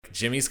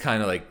Jimmy's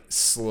kind of like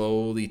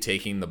slowly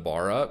taking the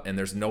bar up, and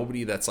there's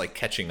nobody that's like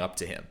catching up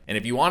to him. And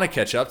if you want to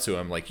catch up to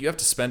him, like you have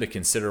to spend a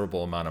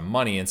considerable amount of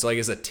money. And so like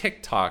as a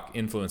TikTok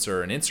influencer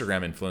or an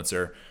Instagram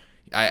influencer,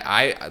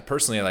 I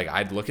personally, like,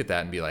 I'd look at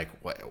that and be like,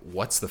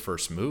 what's the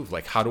first move?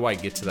 Like, how do I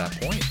get to that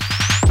point?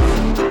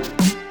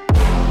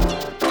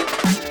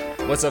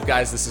 What's up,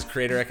 guys? This is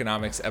Creator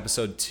Economics,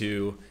 episode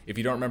 2. If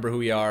you don't remember who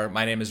we are,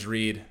 my name is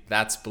Reed.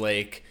 That's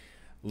Blake.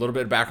 A little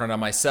bit of background on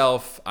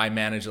myself. I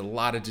manage a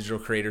lot of digital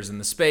creators in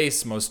the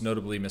space, most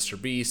notably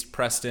Mr. Beast,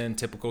 Preston,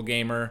 Typical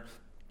Gamer.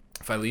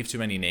 If I leave too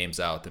many names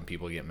out, then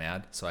people get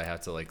mad. So I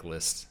have to like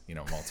list,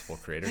 multiple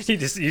creators. You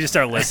just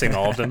start listing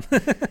all of them.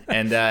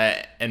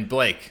 And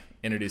Blake,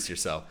 introduce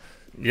yourself.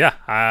 Yeah,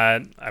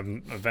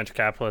 I'm a venture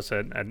capitalist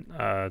at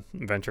a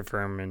venture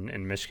firm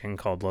in Michigan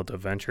called Loto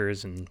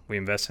Ventures, and we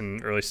invest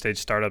in early stage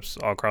startups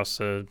all across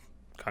the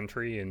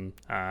country. And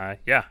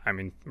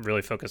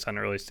really focus on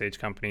early stage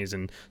companies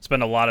and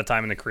spend a lot of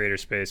time in the creator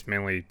space,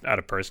 mainly out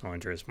of personal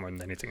interest more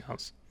than anything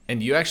else.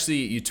 And you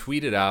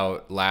tweeted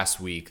out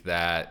last week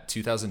that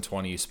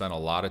 2020 you spent a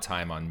lot of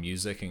time on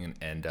music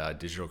and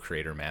digital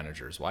creator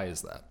managers. Why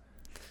is that?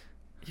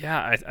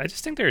 Yeah, I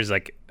just think there's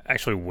like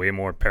actually way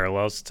more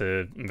parallels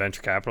to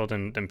venture capital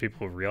than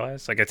people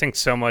realize. Like I think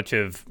so much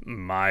of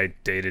my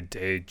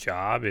day-to-day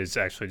job is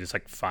actually just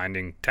like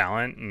finding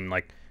talent and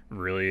like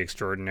really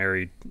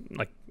extraordinary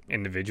like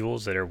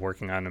individuals that are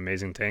working on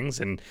amazing things.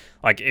 And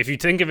like if you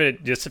think of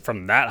it just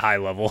from that high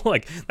level,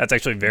 like that's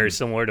actually very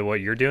similar to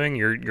what you're doing.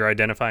 You're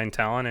identifying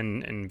talent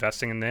and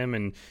investing in them,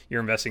 and you're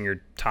investing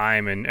your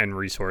time and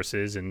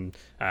resources, and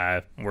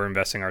we're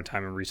investing our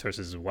time and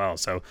resources as well.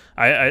 So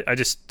I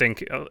just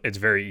think it's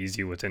very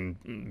easy within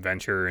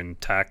venture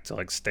and tech to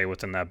like stay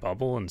within that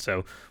bubble, and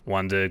so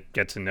wanted to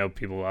get to know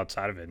people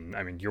outside of it. And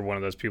I mean, you're one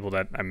of those people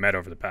that I met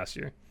over the past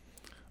year.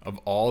 Of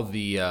all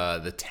the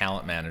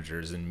talent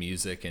managers in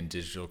music and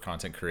digital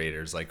content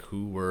creators, like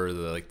who were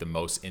the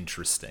most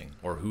interesting,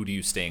 or who do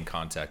you stay in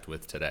contact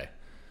with today?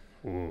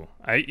 Ooh,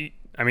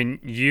 I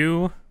mean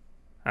you,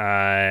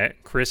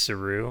 Chris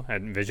Saru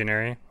at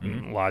Visionary,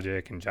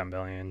 Logic, and John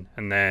Bellion,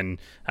 and then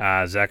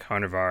Zach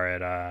Honavar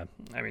at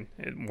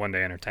One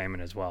Day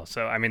Entertainment as well.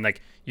 So I mean,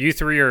 like you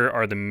three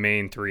are the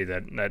main three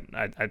that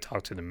I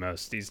talk to the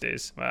most these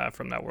days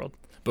from that world.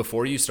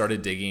 Before you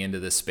started digging into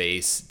this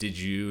space, did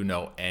you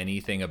know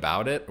anything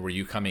about it? Were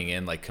you coming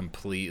in like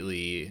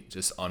completely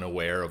just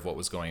unaware of what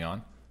was going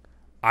on?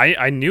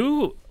 I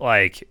knew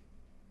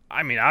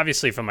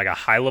obviously from like a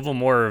high level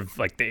more of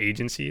like the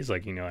agencies,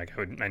 like,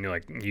 I knew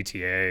like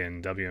UTA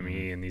and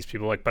WME and these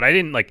people, like, but I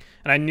didn't like,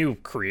 and I knew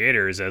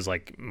creators as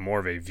like more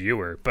of a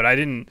viewer, but I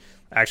didn't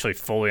actually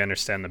fully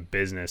understand the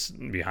business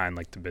behind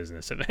like the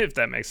business, if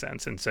that makes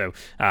sense. And so,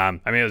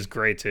 it was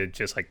great to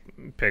just like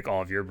pick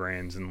all of your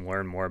brains and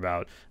learn more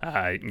about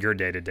your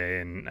day to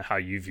day and how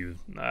you view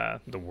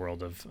the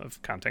world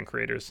of content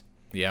creators.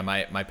 Yeah,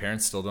 my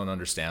parents still don't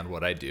understand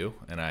what I do,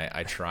 and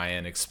I try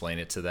and explain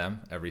it to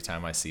them every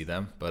time I see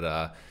them,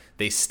 but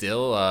they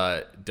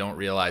still don't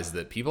realize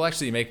that people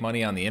actually make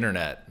money on the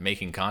internet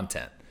making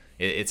content.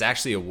 It's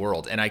actually a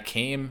world, and I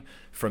came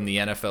from the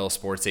NFL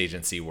sports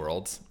agency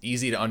world.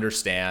 Easy to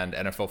understand.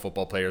 NFL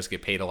football players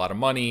get paid a lot of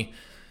money.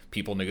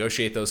 People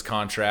negotiate those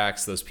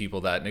contracts. Those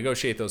people that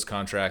negotiate those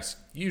contracts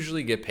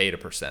usually get paid a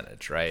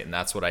percentage, right? And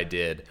that's what I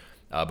did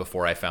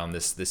before I found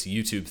this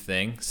YouTube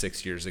thing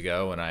 6 years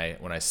ago when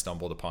I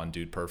stumbled upon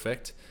Dude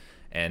Perfect,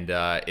 and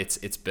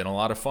it's been a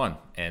lot of fun,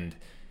 and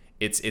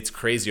it's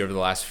crazy over the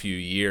last few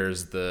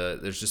years.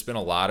 There's just been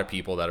a lot of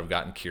people that have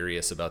gotten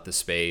curious about the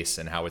space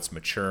and how it's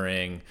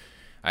maturing.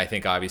 I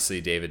think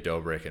obviously David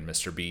Dobrik and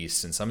Mr.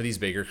 Beast and some of these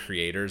bigger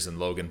creators and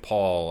Logan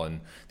Paul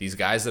and these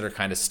guys that are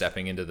kind of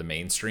stepping into the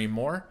mainstream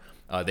more,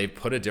 they've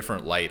put a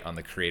different light on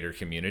the creator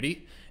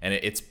community, and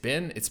it's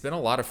been a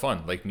lot of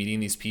fun, like meeting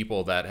these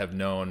people that have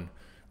known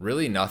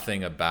really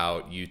nothing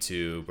about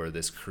YouTube or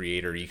this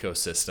creator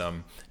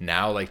ecosystem,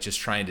 now like just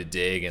trying to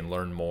dig and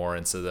learn more.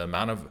 And so the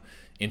amount of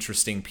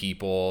interesting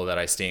people that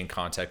I stay in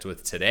contact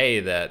with today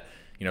that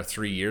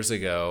 3 years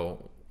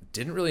ago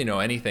didn't really know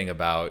anything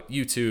about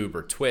YouTube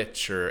or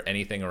Twitch or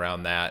anything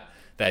around that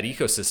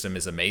ecosystem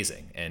is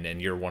amazing.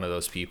 And you're one of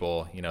those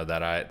people,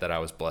 that I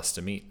was blessed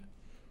to meet.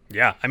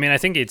 Yeah. I mean, I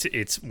think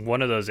it's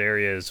one of those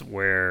areas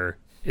where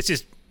it's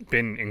just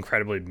been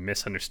incredibly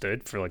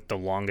misunderstood for like the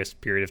longest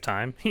period of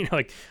time. You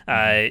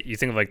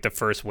think of like the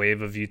first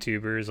wave of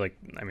YouTubers, like,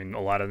 I mean,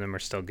 a lot of them are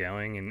still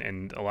going,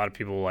 and a lot of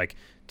people like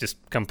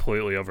just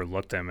completely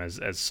overlook them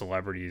as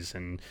celebrities.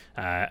 And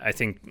I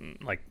think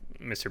like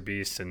Mr.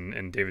 Beast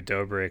and David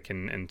Dobrik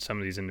and some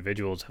of these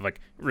individuals have like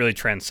really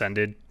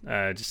transcended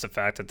just the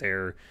fact that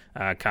they're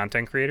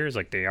content creators.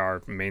 Like they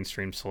are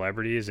mainstream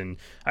celebrities, and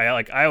I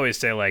always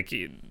say like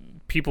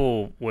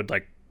people would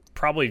like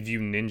probably view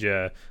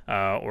Ninja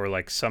or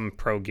like some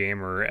pro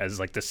gamer as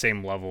like the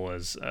same level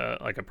as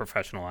like a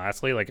professional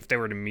athlete. Like if they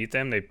were to meet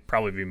them, they'd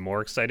probably be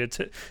more excited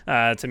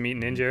to meet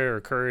Ninja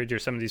or Courage or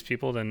some of these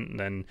people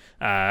than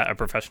a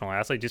professional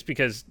athlete, just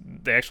because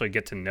they actually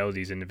get to know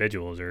these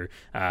individuals, or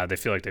they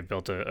feel like they've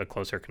built a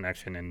closer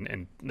connection.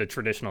 And the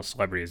traditional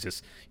celebrity has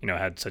just, you know,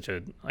 had such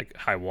a like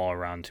high wall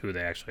around who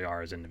they actually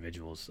are as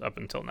individuals up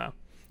until now.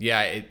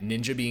 Yeah,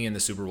 Ninja being in the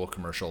Super Bowl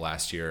commercial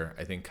last year,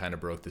 I think kind of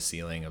broke the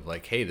ceiling of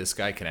like, hey, this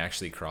guy can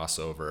actually cross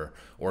over,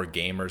 or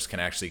gamers can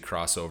actually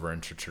cross over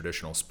into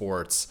traditional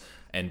sports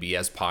and be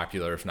as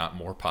popular, if not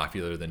more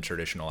popular than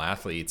traditional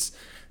athletes.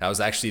 That was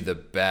actually the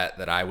bet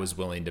that I was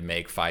willing to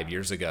make 5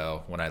 years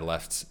ago when I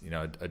left, you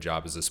know, a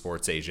job as a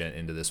sports agent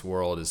into this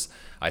world. Is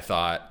I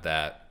thought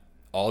that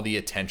all the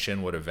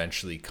attention would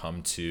eventually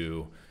come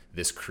to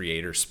this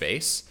creator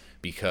space,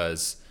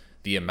 because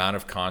the amount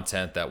of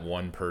content that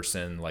one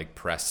person like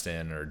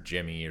Preston or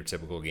Jimmy or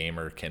Typical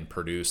Gamer can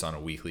produce on a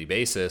weekly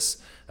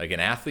basis, like an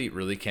athlete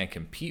really can't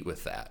compete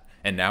with that.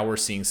 And now we're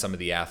seeing some of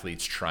the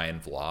athletes try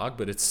and vlog,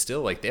 but it's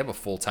still like they have a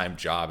full-time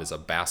job as a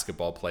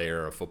basketball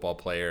player or a football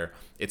player.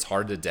 It's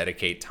hard to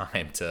dedicate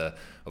time to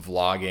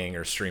vlogging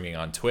or streaming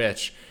on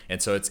Twitch.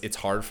 And so it's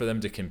hard for them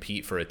to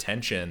compete for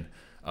attention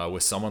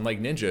with someone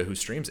like Ninja who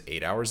streams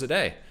 8 hours a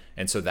day.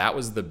 And so that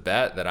was the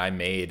bet that I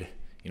made,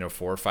 you know,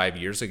 4 or 5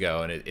 years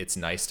ago. And it's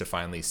nice to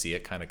finally see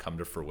it kind of come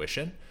to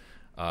fruition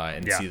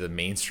and see the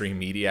mainstream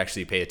media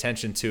actually pay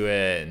attention to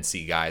it, and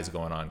see guys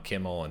going on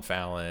Kimmel and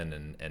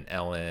Fallon and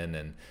Ellen.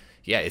 And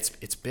yeah,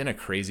 it's been a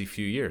crazy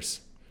few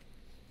years.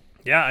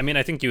 Yeah, I mean,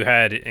 I think you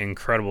had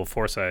incredible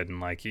foresight,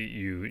 and like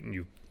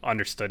you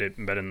understood it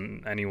better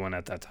than anyone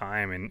at that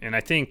time. And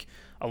I think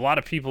a lot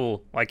of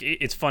people, like,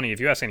 it's funny, if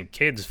you ask any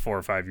kids 4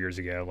 or 5 years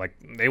ago, like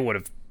they would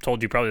have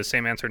told you probably the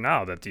same answer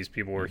now, that these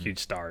people were huge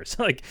stars.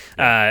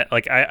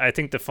 I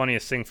think the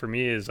funniest thing for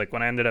me is like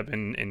when I ended up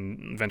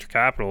in venture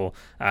capital,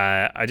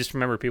 I just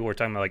remember people were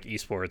talking about like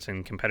esports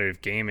and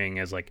competitive gaming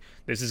as like,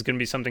 this is going to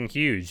be something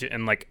huge.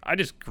 And like, I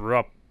just grew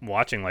up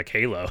watching like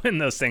Halo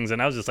and those things,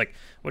 and I was just like,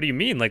 what do you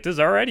mean? Like, this is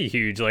already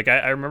huge. Like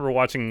I remember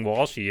watching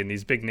Walshy and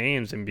these big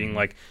names and being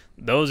like,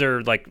 those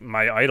are like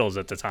my idols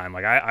at the time.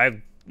 Like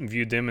I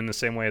viewed them in the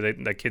same way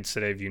that kids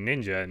today view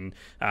Ninja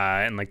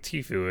and like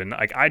Tfue, and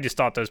like I just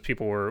thought those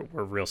people were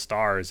real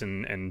stars,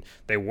 and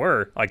they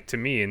were, like, to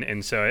me.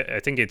 And so I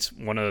think it's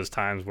one of those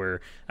times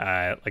where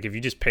like if you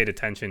just paid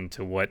attention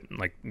to what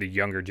like the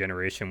younger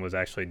generation was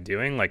actually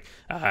doing, like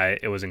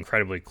it was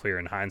incredibly clear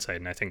in hindsight.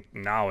 And I think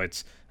now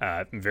it's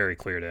very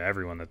clear to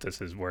everyone that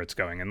this is where it's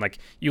going. And like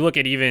you look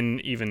at even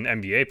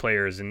NBA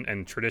players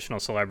and traditional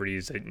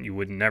celebrities that you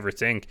would never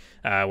think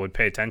would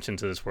pay attention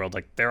to this world,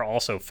 like they're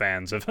also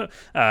fans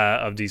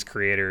of these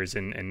creators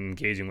and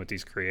engaging with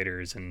these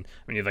creators. And I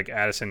mean, you have like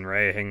Addison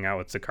Rae hanging out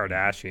with the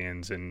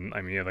Kardashians, and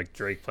I mean, you have like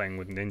Drake playing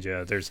with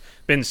Ninja. There's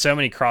been so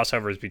many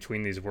crossovers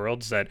between these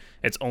worlds that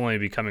it's only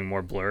becoming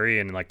more blurry,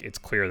 and like it's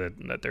clear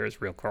that there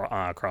is real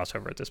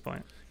crossover at this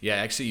point. Yeah, I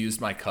actually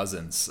used my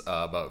cousins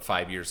about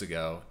 5 years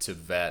ago to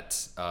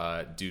vet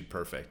Dude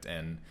Perfect.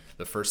 And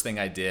the first thing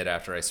I did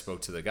after I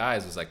spoke to the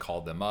guys was I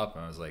called them up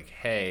and I was like,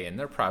 hey, and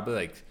they're probably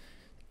like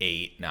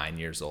 8-9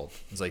 years old.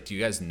 I was like, do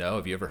you guys know,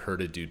 have you ever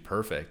heard of Dude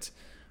Perfect?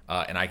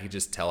 And I could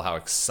just tell how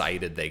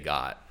excited they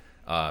got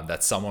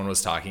that someone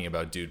was talking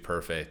about Dude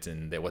Perfect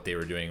and what they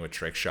were doing with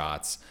trick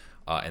shots.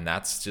 And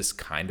that's just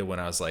kind of when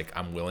I was like,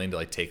 I'm willing to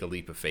like take a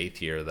leap of faith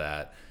here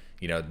that,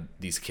 you know,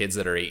 these kids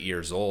that are 8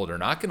 years old are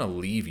not going to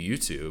leave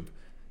YouTube.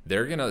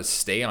 They're going to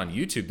stay on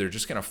YouTube. They're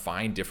just going to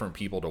find different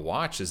people to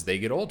watch as they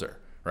get older,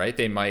 right?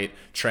 They might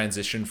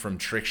transition from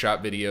trick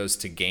shot videos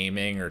to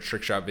gaming, or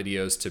trick shot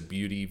videos to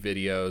beauty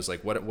videos,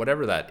 like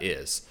whatever that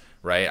is,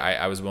 right?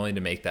 I was willing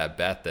to make that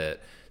bet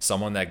that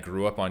someone that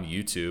grew up on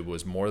YouTube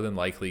was more than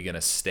likely going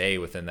to stay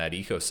within that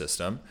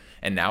ecosystem.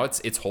 And now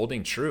it's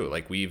holding true.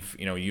 Like we've,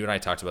 you know, you and I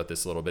talked about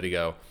this a little bit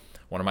ago.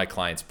 One of my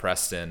clients,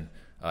 Preston,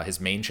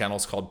 his main channel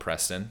is called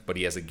Preston, but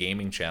he has a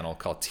gaming channel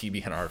called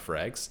TBNR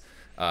Frags.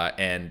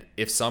 And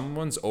if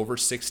someone's over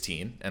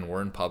 16 and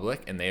we're in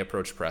public and they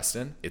approach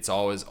Preston, it's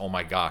always, oh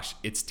my gosh,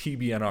 it's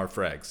TBNR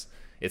Frags.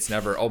 It's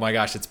never, oh my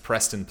gosh, it's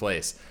Preston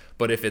Place.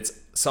 But if it's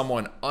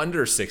someone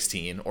under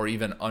 16 or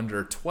even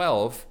under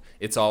 12,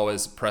 it's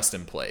always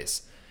Preston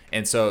Place.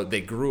 And so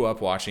they grew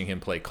up watching him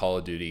play Call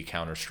of Duty,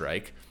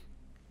 Counter-Strike.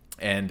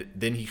 And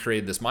then he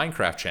created this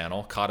Minecraft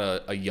channel, caught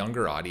a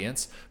younger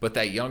audience. But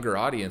that younger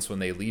audience, when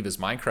they leave his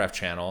Minecraft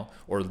channel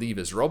or leave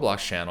his Roblox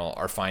channel,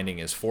 are finding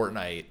his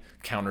Fortnite,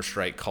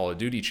 Counter-Strike, Call of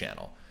Duty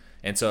channel.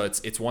 And so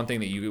it's one thing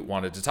that you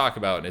wanted to talk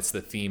about, and it's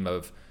the theme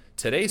of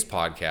today's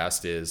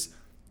podcast is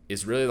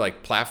really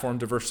like platform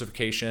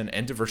diversification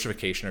and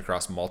diversification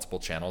across multiple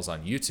channels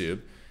on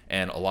YouTube.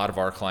 And a lot of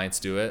our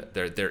clients do it.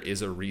 There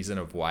is a reason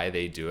of why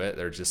they do it.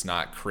 They're just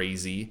not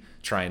crazy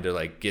trying to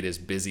like get as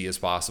busy as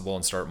possible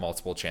and start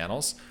multiple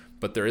channels.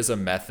 But there is a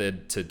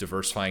method to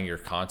diversifying your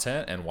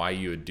content and why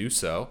you would do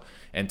so.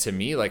 And to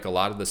me, like a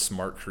lot of the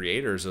smart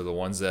creators are the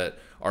ones that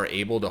are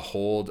able to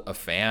hold a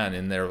fan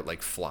in their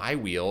like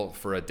flywheel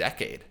for a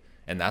decade.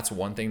 And that's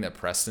one thing that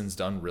Preston's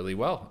done really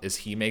well is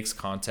he makes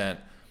content,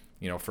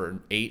 for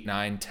 8,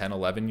 9, 10,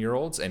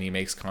 11-year-olds, and he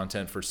makes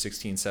content for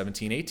 16,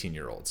 17,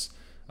 18-year-olds.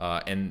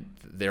 And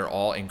they're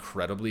all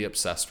incredibly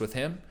obsessed with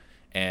him.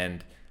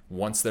 And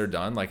once they're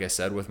done, like I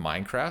said, with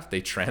Minecraft,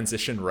 they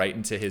transition right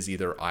into his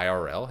either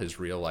IRL, his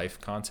real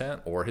life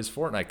content, or his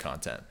Fortnite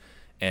content.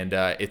 And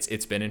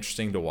it's been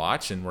interesting to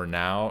watch. And we're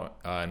now,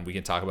 and we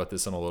can talk about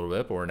this in a little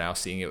bit, but we're now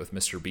seeing it with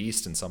Mr.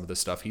 Beast and some of the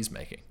stuff he's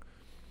making.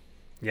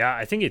 Yeah,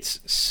 I think it's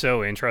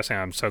so interesting.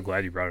 I'm so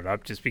glad you brought it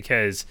up, just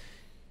because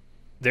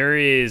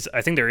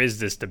I think there is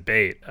this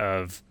debate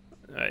of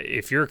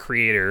if you're a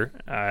creator,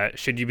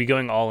 should you be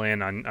going all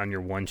in on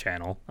your one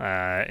channel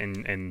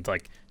and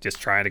like just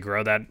trying to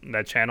grow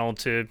that channel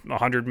to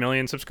 100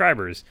 million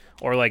subscribers,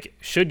 or like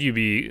should you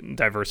be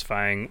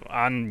diversifying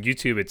on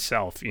YouTube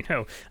itself,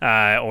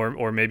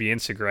 or maybe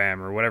Instagram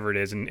or whatever it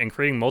is, and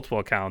creating multiple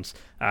accounts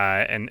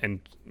and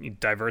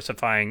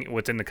diversifying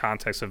within the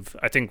context of,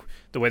 I think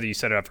the way that you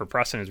set it up for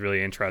Preston is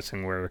really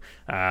interesting, where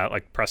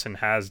like Preston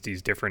has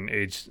these different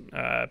age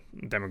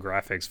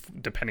demographics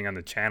depending on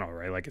the channel,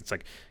 right? Like it's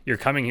like you're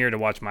coming here to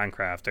watch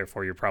Minecraft,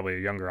 therefore you're probably a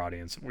younger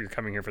audience. You're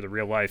coming here for the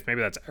real life,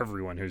 maybe that's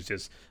everyone who's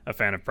just a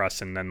fan of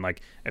Preston. Then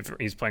like if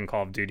he's playing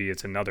Call of Duty,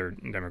 it's another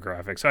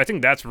demographic. So I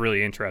think that's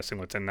really interesting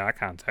within that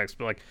context.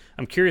 But like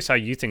I'm curious how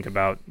you think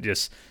about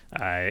just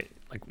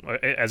like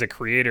as a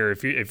creator,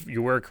 if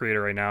you were a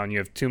creator right now and you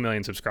have 2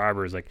 million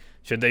subscribers, like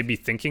should they be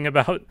thinking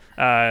about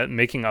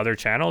making other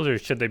channels, or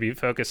should they be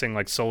focusing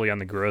like solely on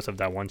the growth of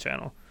that one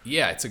channel?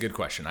 Yeah, it's a good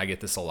question. I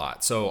get this a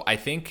lot. So I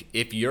think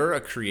if you're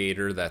a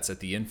creator that's at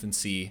the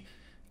infancy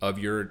of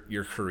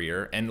your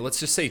career, and let's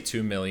just say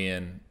 2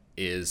 million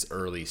is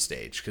early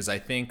stage, because I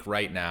think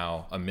right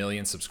now 1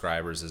 million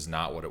subscribers is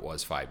not what it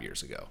was 5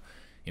 years ago.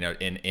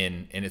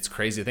 And it's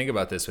crazy to think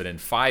about this, but in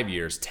 5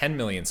 years, 10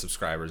 million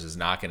subscribers is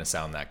not going to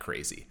sound that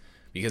crazy,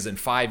 because in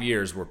 5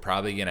 years, we're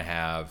probably going to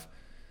have,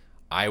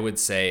 I would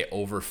say,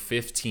 over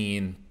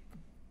 15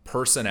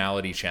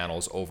 personality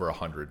channels over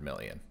 100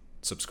 million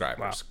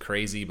subscribers. Wow.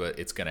 Crazy, but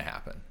it's going to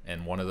happen.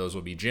 And one of those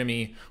will be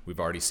Jimmy. We've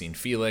already seen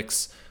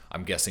Felix.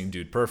 I'm guessing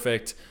Dude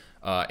Perfect.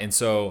 And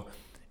so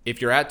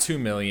if you're at 2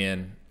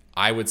 million,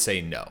 I would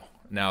say no.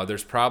 Now,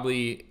 there's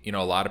probably, a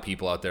lot of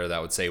people out there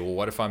that would say, well,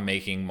 what if I'm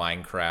making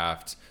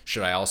Minecraft?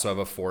 Should I also have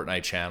a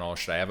Fortnite channel?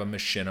 Should I have a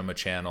Machinima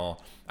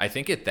channel? I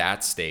think at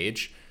that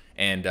stage,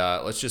 and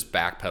let's just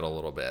backpedal a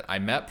little bit. I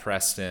met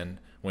Preston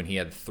when he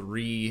had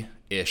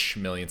 3-ish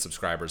million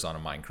subscribers on a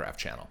Minecraft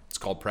channel. It's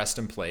called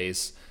Preston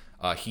Plays.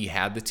 He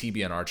had the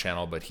TBNR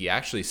channel, but he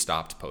actually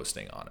stopped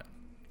posting on it.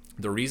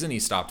 The reason he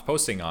stopped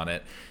posting on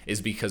it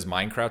is because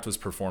Minecraft was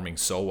performing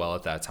so well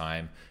at that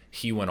time.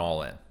 He went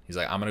all in. He's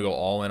like, I'm going to go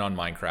all in on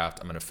Minecraft.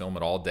 I'm going to film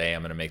it all day.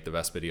 I'm going to make the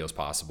best videos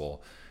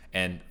possible.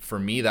 And for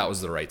me, that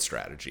was the right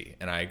strategy.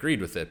 And I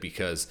agreed with it,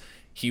 because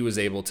he was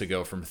able to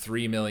go from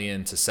 3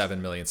 million to 7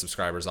 million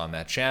subscribers on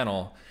that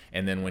channel.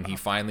 And then when he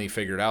finally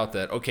figured out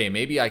that, okay,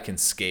 maybe I can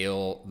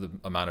scale the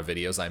amount of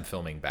videos I'm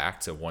filming back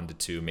to 1 to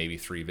 2, maybe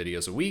 3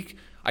 videos a week,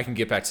 I can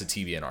get back to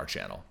TBNR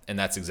channel. And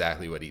that's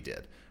exactly what he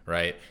did.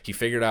 Right? He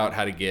figured out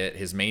how to get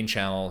his main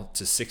channel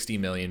to 60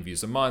 million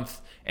views a month.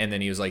 And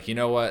then he was like, you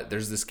know what?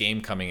 There's this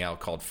game coming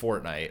out called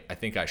Fortnite. I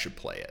think I should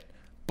play it.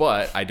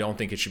 But I don't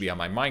think it should be on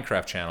my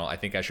Minecraft channel. I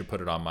think I should put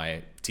it on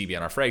my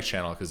TBNR Frag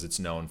channel, because it's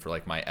known for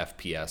like my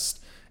FPS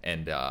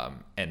and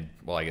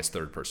well, I guess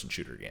third-person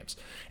shooter games.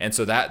 And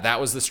so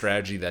that was the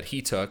strategy that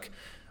he took.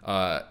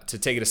 To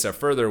take it a step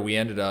further, we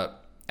ended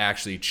up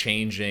actually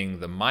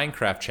changing the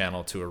Minecraft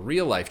channel to a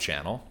real-life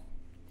channel,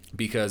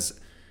 because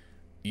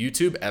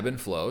YouTube ebb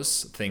and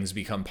flows. Things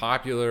become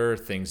popular,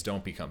 things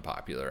don't become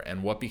popular.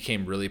 And what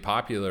became really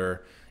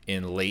popular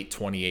in late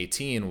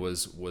 2018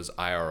 was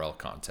IRL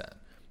content.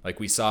 Like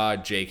we saw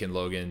Jake and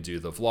Logan do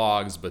the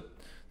vlogs, but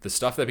the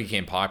stuff that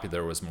became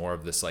popular was more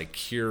of this like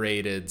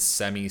curated,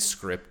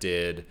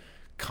 semi-scripted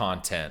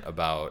content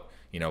about,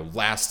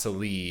 last to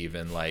leave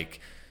and like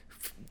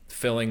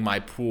filling my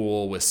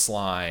pool with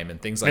slime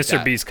and things like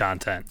that. Mr. Beast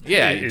content.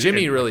 Yeah,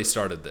 Jimmy really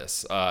started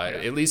this.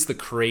 At least the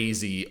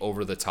crazy,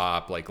 over the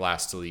top, like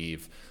last to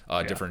leave,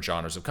 different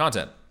genres of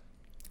content.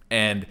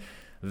 And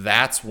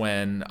that's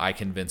when I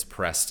convinced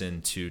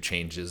Preston to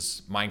change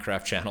his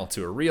Minecraft channel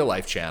to a real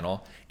life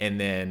channel, and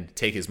then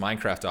take his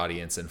Minecraft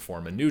audience and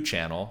form a new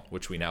channel,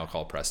 which we now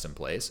call Preston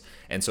Plays.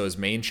 And so his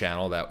main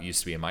channel that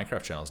used to be a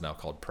Minecraft channel is now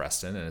called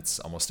Preston, and it's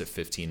almost at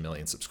 15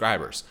 million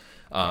subscribers.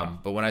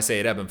 But when I say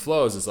it ebb and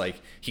flows, it's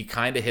like he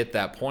kind of hit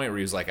that point where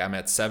he was like, I'm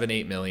at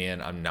 7-8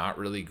 million. I'm not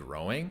really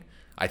growing.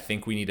 I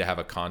think we need to have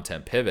a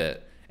content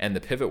pivot. And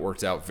the pivot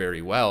worked out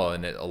very well,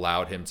 and it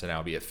allowed him to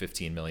now be at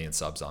 15 million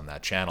subs on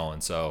that channel.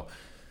 And so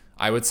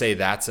I would say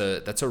that's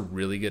a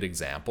really good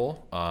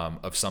example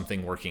of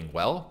something working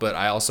well. But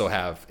I also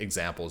have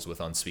examples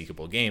with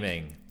Unspeakable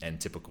Gaming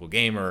and Typical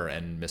Gamer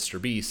and Mr.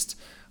 Beast.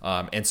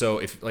 And so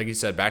if, like you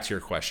said, back to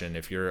your question,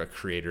 if you're a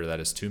creator that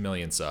has 2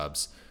 million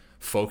subs,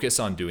 focus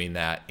on doing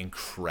that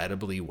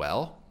incredibly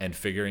well and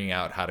figuring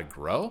out how to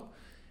grow.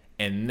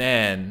 And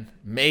then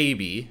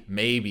maybe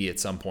at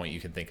some point you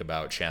can think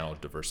about channel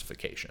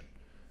diversification.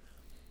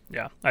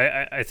 Yeah,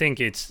 I think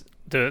it's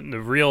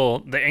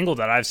the angle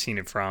that I've seen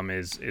it from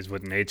is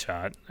with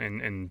Nadeshot,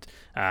 and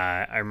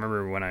I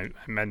remember when I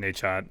met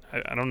Nadeshot,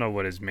 I don't know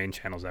what his main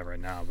channel's at right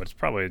now, but it's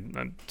probably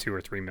 2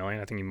 or 3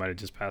 million. I think he might have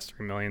just passed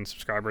 3 million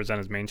subscribers on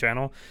his main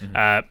channel.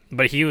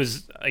 But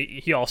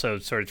he also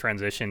sort of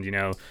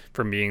transitioned,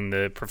 from being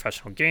the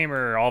professional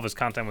gamer. All of his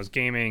content was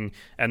gaming,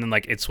 and then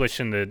like it switched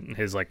into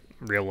his like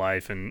real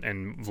life and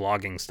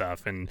vlogging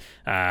stuff. And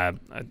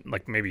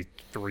like maybe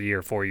 3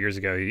 or 4 years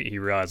ago, he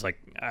realized like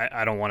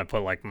I don't want to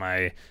put like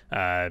my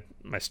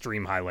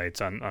stream highlights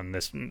on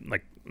this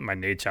like my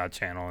Nadeshot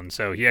channel, and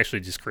so he actually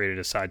just created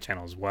a side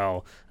channel as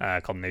well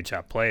called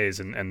Nadeshot Plays,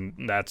 and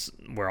that's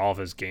where all of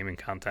his gaming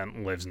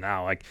content lives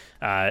now. Like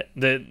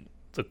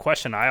the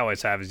question I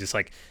always have is just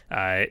like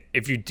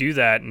if you do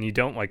that and you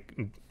don't like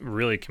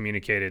really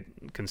communicate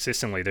it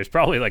consistently, there's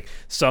probably like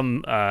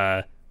some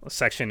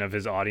section of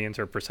his audience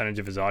or percentage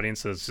of his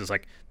audience that's just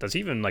like, does he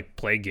even like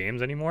play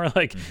games anymore?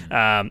 Like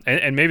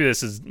and maybe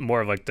this is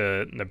more of like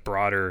the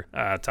broader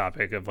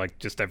topic of like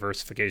just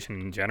diversification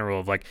in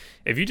general, of like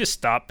if you just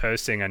stop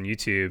posting on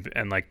YouTube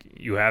and like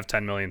you have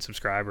 10 million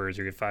subscribers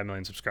or you have 5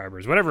 million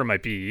subscribers, whatever it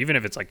might be, even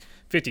if it's like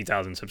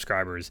 50,000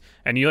 subscribers,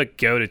 and you like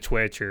go to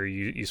Twitch or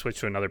you switch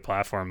to another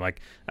platform,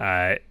 like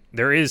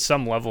there is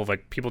some level of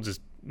like people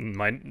just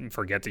might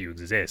forget that you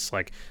exist.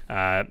 Like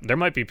there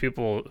might be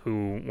people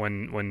who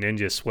when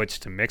Ninja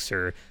switched to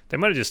Mixer, they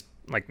might have just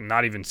like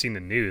not even seen the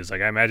news.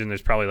 Like I imagine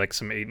there's probably like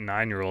some 8 and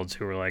 9-year-olds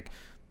who are like,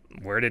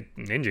 where did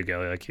Ninja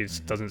go? Like he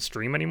just doesn't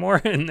stream anymore,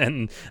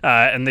 and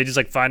they just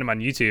like find him on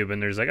YouTube,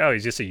 and there's like, oh,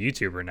 he's just a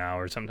YouTuber now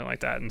or something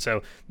like that. And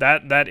so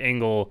that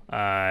angle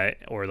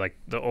or like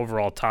the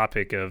overall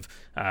topic of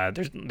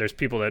there's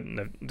people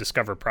that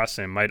discover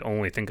Preston might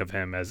only think of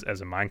him as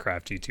a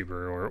Minecraft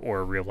YouTuber or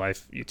a real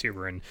life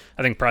YouTuber. And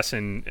I think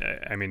Preston,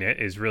 I mean, it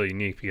is really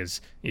unique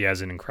because he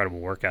has an incredible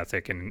work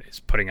ethic and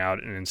is putting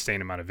out an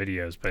insane amount of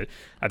videos. But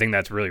I think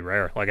that's really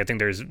rare. Like I think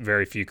there's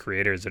very few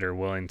creators that are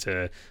willing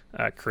to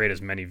create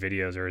as many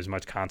videos or as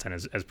much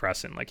content as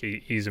Preston. Like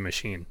he's a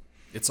machine.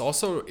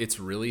 It's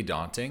really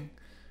daunting.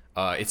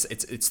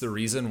 It's the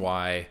reason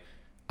why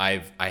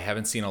I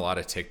haven't seen a lot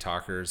of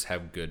TikTokers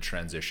have good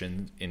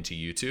transition into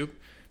YouTube,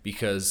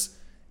 because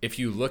if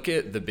you look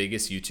at the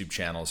biggest YouTube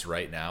channels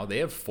right now, they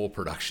have full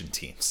production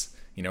teams.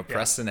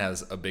 Preston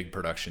has a big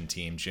production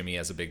team. Jimmy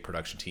has a big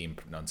production team.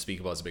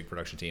 Unspeakable has a big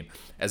production team.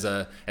 As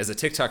a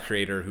TikTok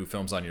creator who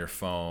films on your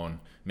phone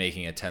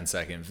making a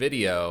 10-second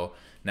video,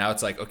 now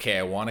it's like, okay,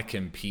 I want to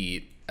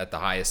compete at the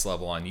highest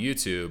level on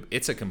YouTube.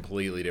 It's a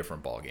completely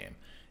different ballgame.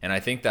 And I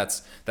think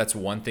that's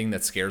one thing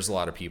that scares a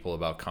lot of people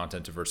about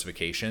content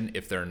diversification.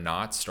 If they're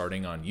not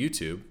starting on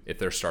YouTube, if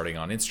they're starting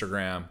on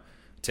Instagram,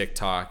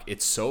 TikTok,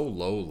 it's so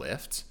low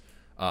lift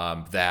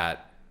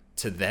that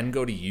to then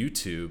go to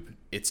YouTube,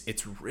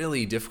 it's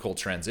really difficult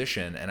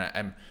transition.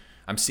 And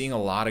I'm seeing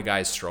a lot of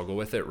guys struggle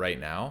with it right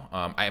now.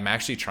 I'm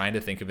actually trying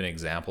to think of an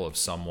example of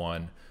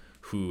someone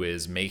who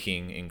is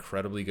making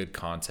incredibly good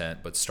content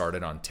but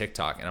started on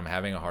TikTok, and I'm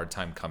having a hard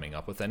time coming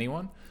up with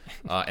anyone.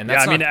 And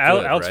that's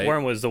Alex right?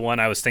 Warren was the one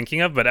I was thinking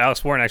of, but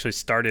Alex Warren actually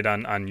started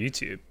on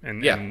YouTube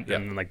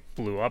and like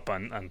blew up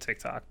on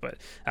TikTok. But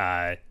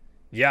I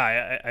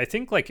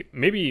think like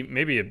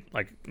maybe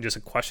like just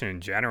a question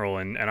in general,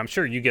 and I'm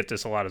sure you get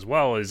this a lot as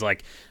well, is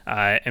like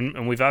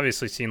and we've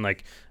obviously seen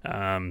like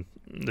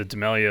the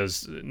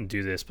D'Amelios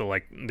do this, but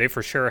like they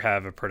for sure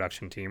have a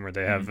production team, or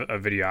they have a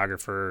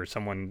videographer or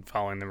someone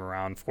following them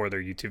around for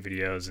their YouTube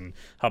videos and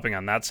helping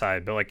on that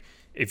side. But like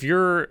if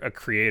you're a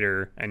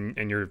creator and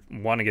you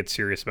want to get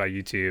serious about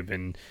YouTube,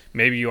 and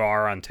maybe you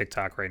are on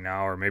TikTok right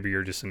now, or maybe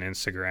you're just an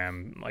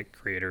Instagram like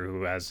creator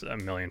who has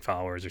 1 million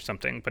followers or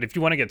something, but if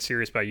you want to get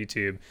serious about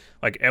YouTube,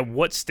 like at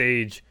what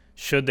stage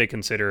should they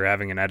consider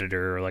having an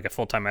editor, or like a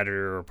full-time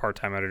editor or a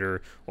part-time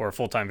editor or a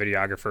full-time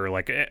videographer?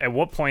 Like at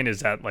what point is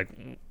that like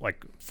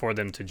for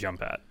them to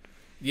jump at?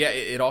 Yeah,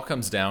 it all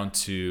comes down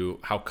to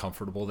how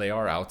comfortable they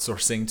are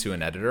outsourcing to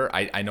an editor.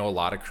 I know a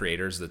lot of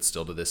creators that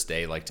still to this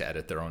day like to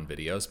edit their own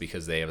videos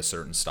because they have a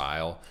certain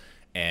style.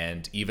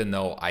 And even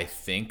though I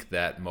think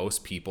that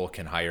most people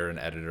can hire an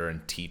editor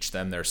and teach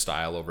them their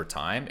style over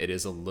time, it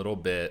is a little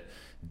bit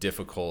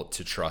difficult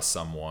to trust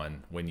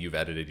someone when you've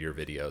edited your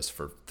videos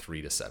for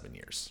 3 to 7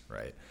 years,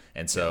 right?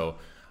 And so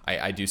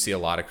I do see a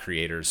lot of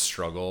creators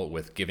struggle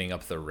with giving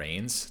up the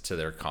reins to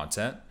their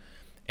content.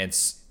 And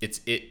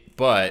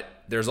but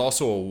there's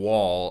also a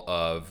wall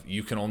of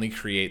you can only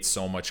create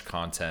so much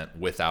content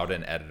without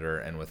an editor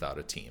and without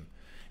a team.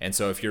 And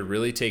so if you're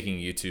really taking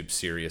YouTube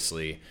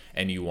seriously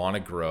and you want to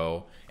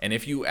grow, and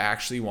if you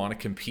actually want to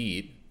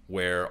compete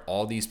where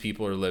all these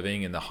people are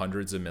living in the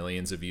hundreds of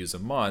millions of views a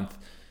month,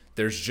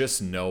 there's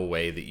just no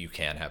way that you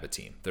can have a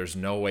team. There's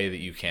no way that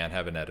you can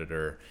have an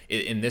editor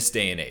in this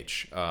day and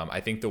age. I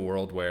think the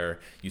world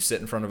where you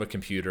sit in front of a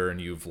computer and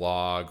you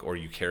vlog, or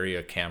you carry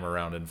a camera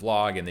around and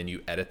vlog, and then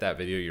you edit that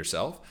video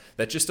yourself,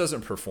 that just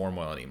doesn't perform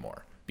well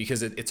anymore,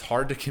 because it's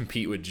hard to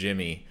compete with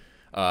Jimmy,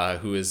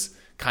 who is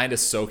kind of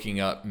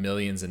soaking up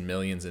millions and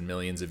millions and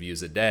millions of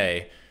views a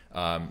day,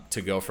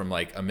 to go from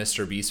like a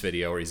Mr. Beast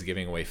video where he's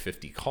giving away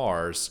 50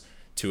 cars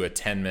to a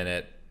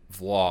 10-minute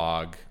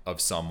vlog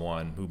of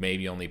someone who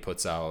maybe only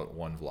puts out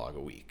one vlog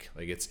a week.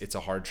 Like it's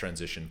a hard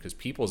transition because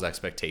people's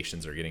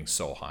expectations are getting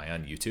so high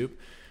on YouTube.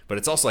 But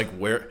it's also like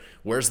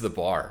where's the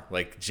bar?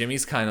 Like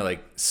Jimmy's kind of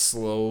like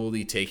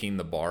slowly taking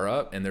the bar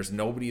up, and there's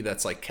nobody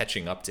that's like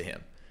catching up to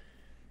him.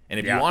 And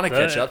if you want to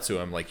catch up to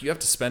him, like you have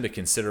to spend a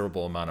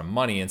considerable amount of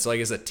money. And so like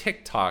as a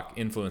TikTok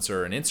influencer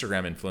or an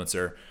Instagram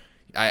influencer,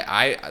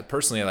 I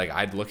personally, like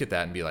I'd look at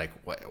that and be like,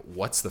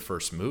 what's the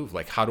first move?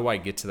 Like how do I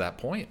get to that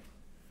point?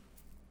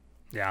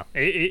 Yeah,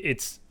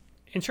 it's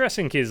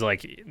interesting because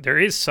like there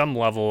is some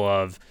level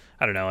of,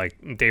 I don't know, like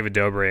David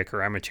Dobrik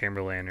or Emma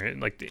Chamberlain, or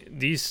like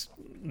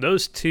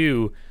those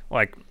two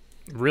like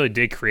really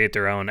did create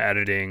their own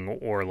editing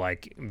or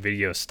like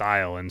video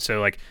style. And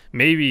so like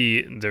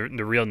maybe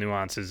the real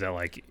nuance is that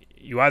like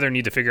you either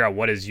need to figure out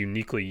what is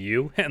uniquely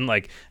you and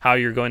like how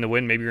you're going to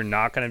win. Maybe you're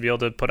not going to be able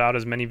to put out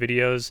as many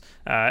videos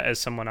as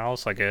someone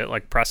else,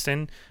 like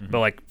Preston, but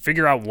like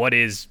figure out what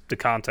is the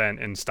content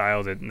and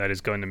style that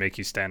is going to make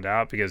you stand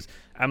out, because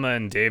Emma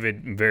and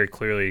David very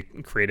clearly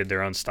created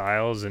their own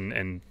styles,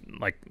 and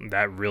like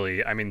that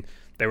really, I mean,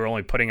 they were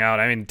only putting out,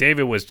 I mean,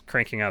 David was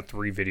cranking out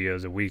 3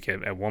 videos a week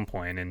at one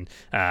point, and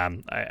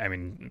I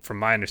mean, from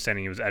my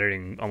understanding, he was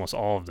editing almost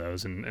all of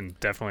those, and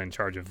definitely in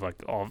charge of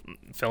like all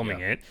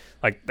filming it.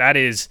 Like that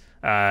is,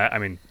 I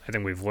mean, I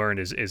think we've learned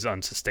is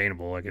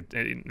unsustainable. Like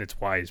it's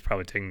why he's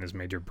probably taking this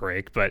major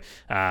break. But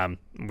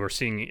we're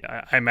seeing,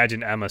 I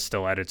imagine Emma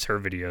still edits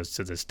her videos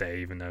to this day,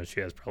 even though she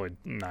has probably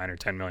 9 or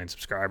 10 million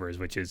subscribers,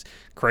 which is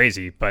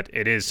crazy. But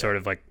it is sort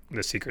of like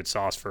the secret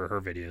sauce for her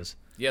videos.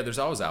 Yeah, there's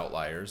always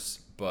outliers,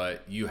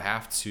 but you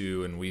have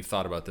to, and we've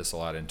thought about this a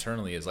lot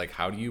internally, is like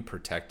how do you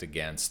protect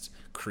against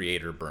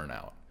creator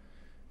burnout?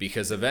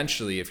 Because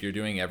eventually, if you're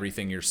doing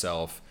everything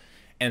yourself,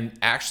 and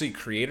actually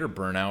creator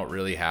burnout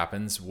really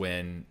happens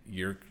when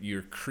you're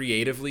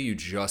creatively, you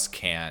just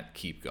can't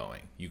keep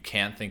going. You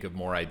can't think of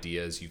more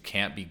ideas. You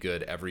can't be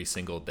good every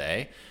single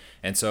day.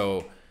 And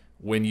so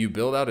when you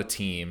build out a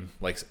team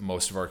like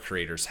most of our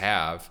creators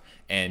have,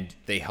 and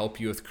they help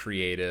you with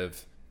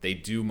creative, they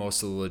do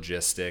most of the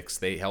logistics,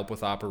 they help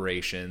with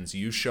operations,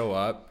 you show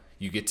up,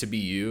 you get to be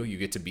you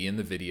get to be in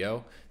the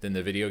video, then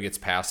the video gets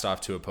passed off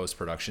to a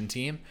post-production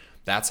team.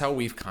 That's how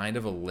we've kind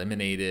of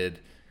eliminated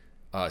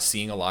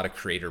seeing a lot of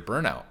creator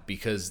burnout,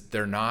 because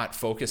they're not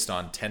focused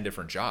on 10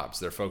 different jobs.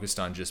 They're focused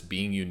on just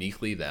being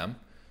uniquely them,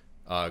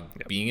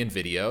 being in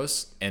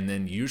videos, and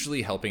then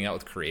usually helping out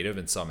with creative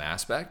in some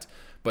aspect,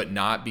 but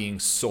not being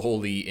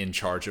solely in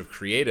charge of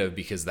creative,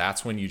 because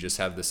that's when you just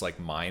have this like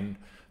mind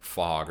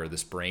fog or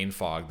this brain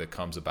fog that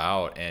comes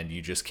about, and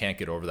you just can't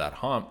get over that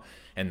hump.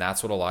 And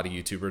that's what a lot of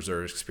YouTubers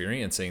are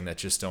experiencing that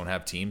just don't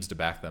have teams to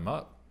back them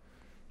up.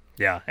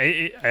 Yeah,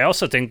 I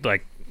also think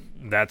like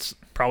that's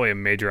probably a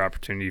major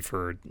opportunity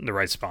for the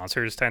right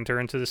sponsors to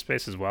enter into this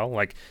space as well.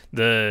 Like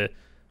the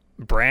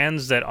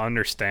brands that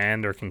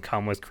understand or can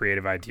come with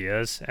creative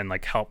ideas and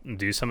like help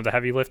do some of the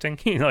heavy lifting.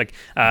 Like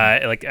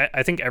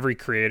I think every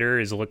creator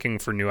is looking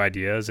for new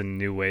ideas and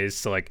new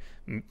ways to like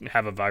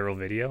have a viral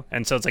video.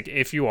 And so it's like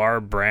if you are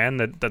a brand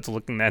that's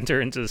looking to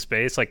enter into the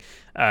space, like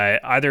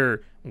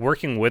either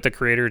working with a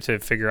creator to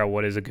figure out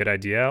what is a good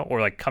idea,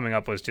 or like coming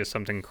up with just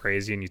something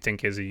crazy and you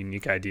think is a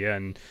unique idea,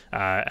 and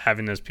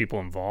having those people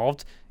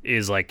involved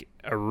is like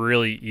a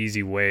really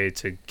easy way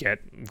to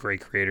get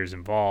great creators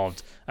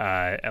involved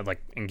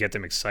and get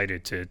them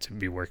excited to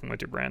be working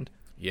with your brand.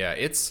 Yeah,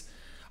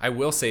 I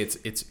will say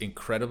it's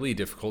incredibly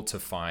difficult to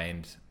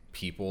find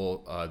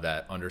people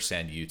that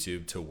understand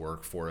YouTube to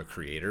work for a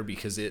creator,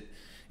 because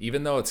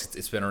even though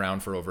it's been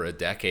around for over a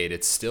decade,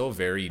 it's still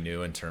very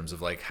new in terms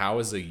of like how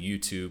is a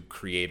YouTube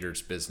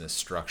creator's business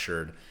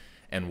structured,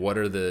 and what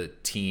are the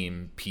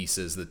team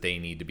pieces that they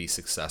need to be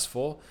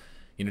successful.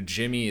 You know,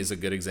 Jimmy is a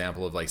good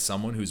example of like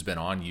someone who's been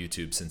on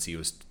YouTube since he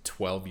was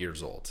 12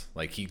 years old.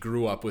 Like he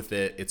grew up with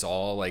it. It's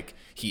all like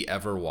he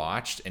ever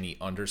watched, and he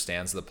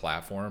understands the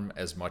platform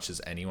as much as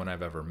anyone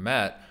I've ever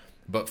met.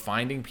 But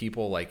finding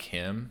people like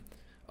him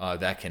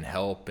that can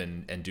help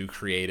and do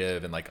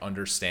creative and like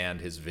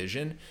understand his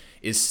vision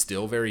is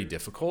still very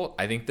difficult.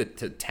 I think that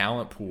the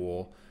talent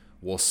pool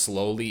will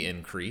slowly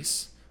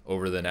increase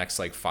over the next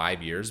like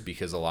 5 years,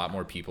 because a lot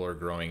more people are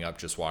growing up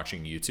just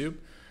watching YouTube.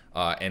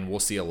 And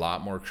we'll see a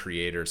lot more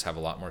creators have a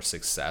lot more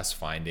success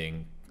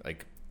finding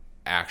like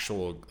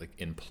actual like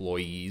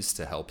employees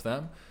to help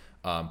them.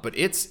 But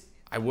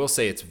I will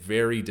say it's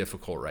very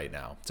difficult right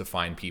now to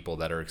find people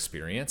that are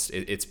experienced.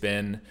 It's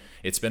been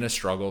a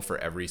struggle for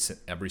every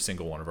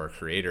single one of our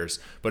creators,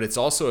 but it's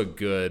also a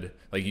good,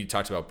 like you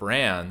talked about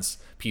brands,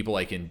 people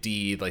like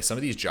Indeed, like some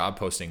of these job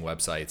posting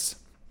websites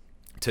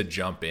to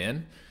jump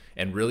in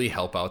and really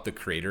help out the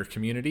creator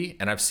community.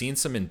 And I've seen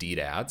some Indeed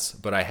ads,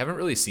 but I haven't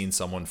really seen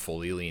someone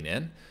fully lean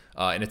in.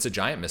 And it's a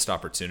giant missed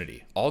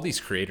opportunity. All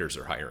these creators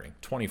are hiring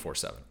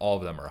 24/7. All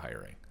of them are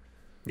hiring.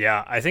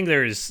 Yeah, I think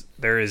there is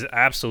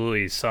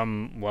absolutely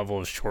some level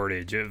of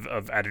shortage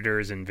of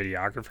editors and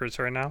videographers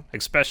right now,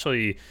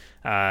 especially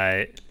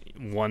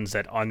ones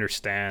that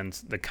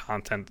understand the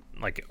content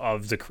like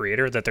of the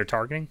creator that they're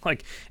targeting.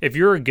 Like if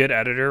you're a good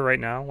editor right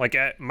now, like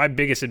my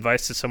biggest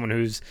advice to someone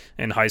who's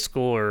in high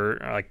school or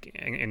like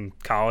in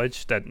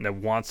college that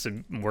wants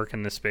to work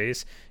in this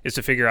space is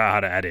to figure out how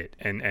to edit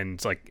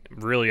and like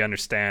really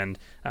understand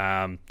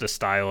the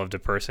style of the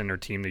person or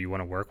team that you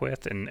want to work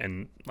with,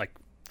 and like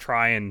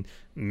try and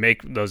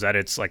make those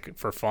edits like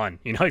for fun,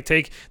 like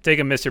take a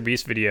Mr.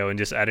 Beast video and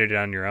just edit it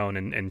on your own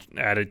and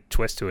add a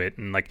twist to it.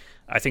 And like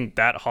I think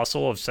that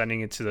hustle of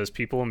sending it to those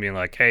people and being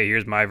like, hey,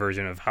 here's my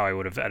version of how I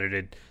would have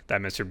edited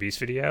that Mr. Beast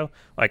video,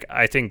 like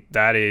I think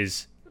that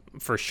is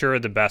for sure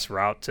the best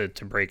route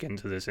to break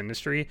into this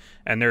industry.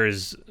 And there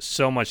is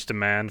so much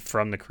demand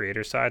from the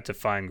creator side to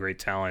find great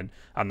talent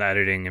on the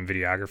editing and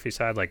videography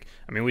side. Like,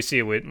 I mean, we see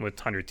it with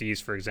 100 Thieves,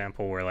 for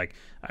example, where like,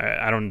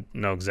 I don't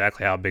know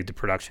exactly how big the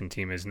production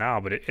team is now,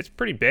 but it's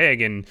pretty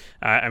big. And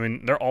I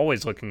mean, they're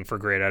always looking for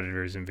great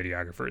editors and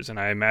videographers. And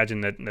I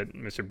imagine that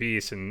Mr.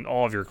 Beast and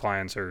all of your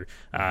clients are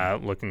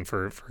looking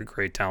for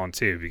great talent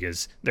too,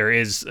 because there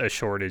is a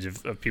shortage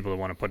of people that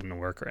want to put in the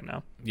work right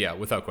now. Yeah,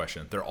 without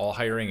question. They're all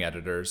hiring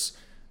editors.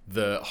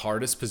 The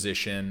hardest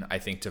position I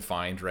think to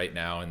find right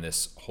now in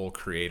this whole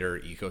creator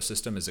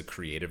ecosystem is a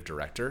creative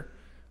director.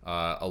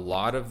 A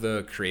lot of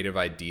the creative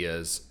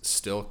ideas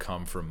still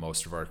come from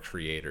most of our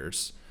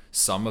creators.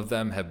 Some of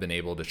them have been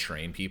able to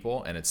train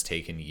people, and it's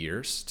taken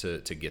years to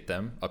get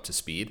them up to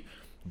speed.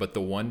 But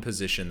the one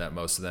position that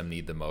most of them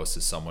need the most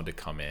is someone to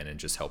come in and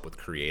just help with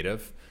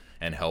creative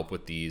and help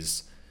with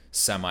these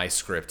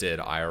semi-scripted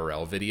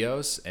IRL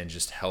videos and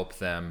just help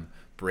them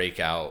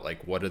break out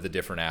like what are the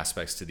different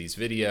aspects to these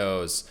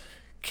videos.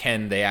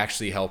 Can they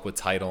actually help with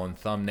title and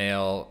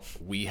thumbnail?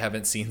 We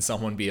haven't seen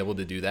someone be able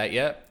to do that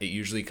yet. It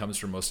usually comes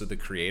from most of the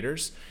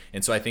creators.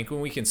 And so I think when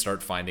we can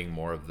start finding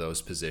more of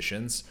those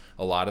positions,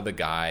 a lot of the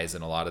guys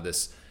and a lot of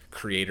this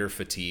creator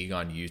fatigue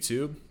on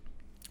YouTube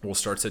will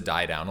start to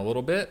die down a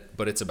little bit.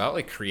 But it's about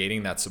like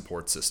creating that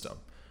support system,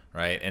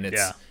 right? And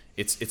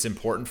it's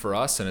important for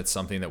us, and it's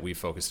something that we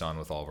focused on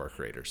with all of our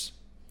creators.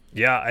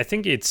 Yeah, I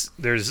think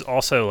there's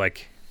also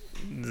like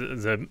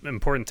the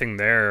important thing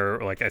there,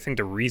 like I think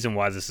the reason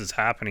why this is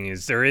happening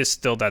is there is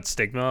still that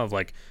stigma of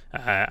like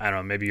I don't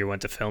know, maybe you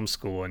went to film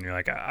school and you're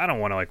like, I don't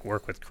want to like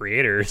work with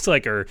creators,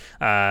 like, or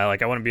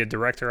like I want to be a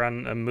director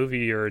on a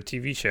movie or a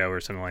TV show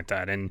or something like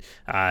that. And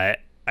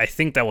I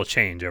think that will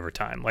change over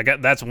time. Like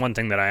that's one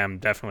thing that I am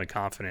definitely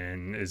confident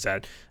in, is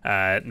that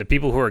the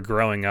people who are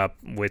growing up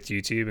with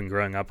YouTube and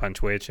growing up on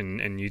Twitch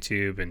and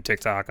YouTube and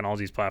TikTok and all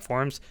these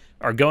platforms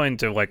are going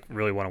to like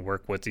really want to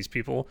work with these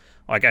people.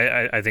 Like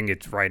I think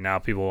it's right now,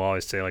 people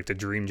always say like the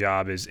dream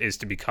job is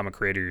to become a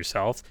creator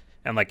yourself.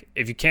 And like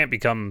if you can't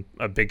become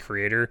a big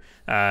creator,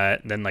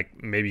 then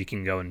like maybe you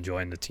can go and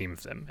join the team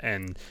of them.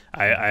 And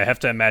I have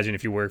to imagine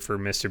if you work for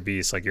Mr.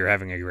 Beast, like you're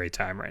having a great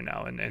time right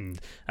now. And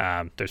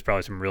there's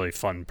probably some really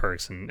fun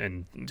perks,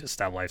 and just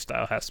that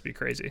lifestyle has to be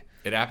crazy.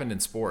 It happened in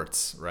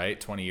sports, right?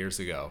 20 years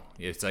ago.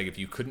 It's like if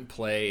you couldn't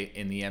play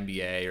in the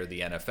NBA or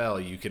the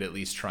NFL, you could at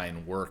least try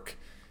and work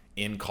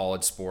in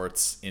college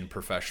sports, in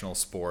professional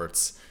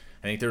sports.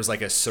 I think there was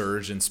like a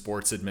surge in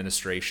sports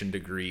administration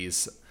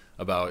degrees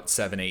about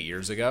 7-8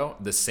 years ago.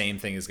 The same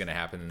thing is going to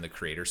happen in the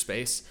creator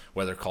space.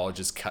 Whether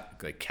colleges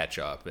catch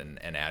up and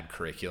add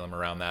curriculum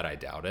around that, I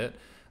doubt it.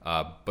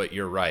 But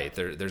you're right.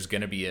 There's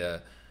going to be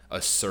a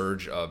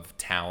surge of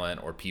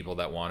talent or people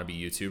that want to be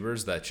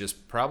YouTubers that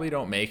just probably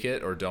don't make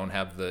it or don't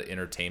have the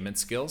entertainment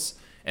skills,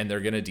 and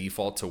they're going to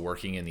default to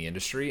working in the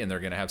industry, and they're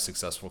going to have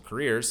successful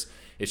careers.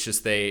 It's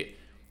just they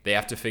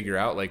have to figure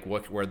out like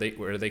where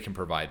they can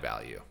provide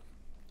value.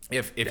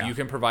 If you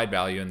can provide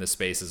value in this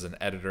space as an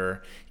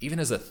editor, even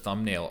as a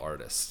thumbnail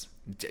artist,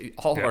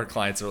 all of our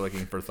clients are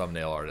looking for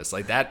thumbnail artists.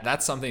 Like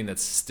that's something that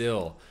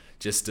still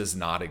just does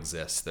not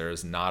exist. There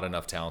is not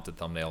enough talented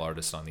thumbnail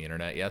artists on the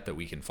internet yet that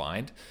we can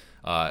find.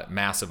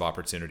 Massive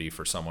opportunity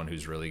for someone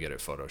who's really good at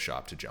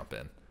Photoshop to jump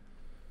in.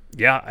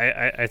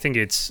 Yeah, I think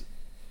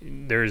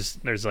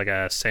there's like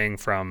a saying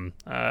from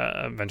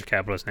a venture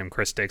capitalist named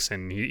Chris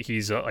Dixon.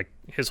 He's like,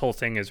 his whole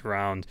thing is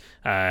around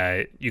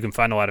you can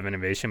find a lot of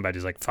innovation by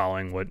just like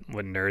following what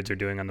nerds are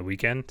doing on the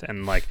weekend.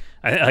 And like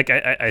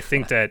I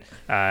think that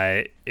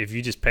if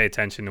you just pay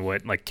attention to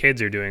what like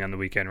kids are doing on the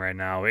weekend right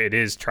now, it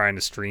is trying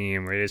to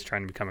stream, or it is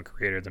trying to become a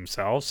creator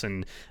themselves.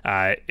 And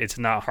it's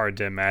not hard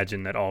to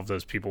imagine that all of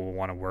those people will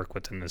want to work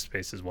within this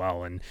space as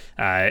well. And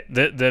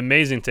the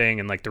amazing thing,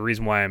 and like the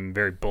reason why I'm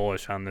very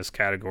bullish on this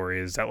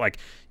category, is that like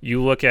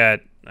you look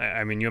at,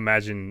 I mean, you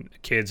imagine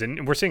kids,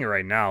 and we're seeing it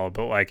right now,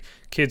 but like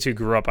kids who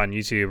grew up on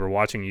YouTube or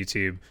watching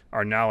YouTube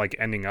are now like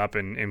ending up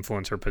in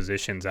influencer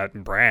positions at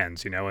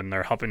brands, and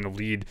they're helping to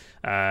lead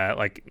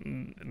like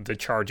the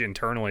charge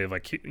internally of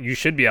like, you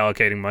should be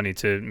allocating money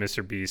to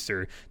Mr. Beast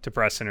or to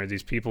Preston or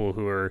these people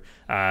who are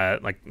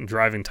like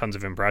driving tons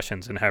of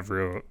impressions and have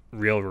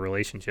real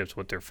relationships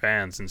with their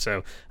fans. And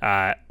so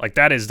like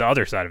that is the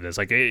other side of this.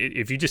 Like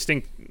if you just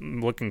think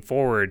looking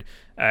forward,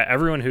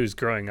 everyone who's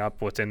growing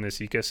up within this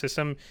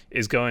ecosystem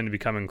is going to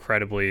become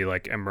incredibly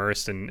like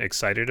immersed and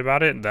excited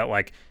about it, that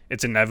like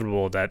it's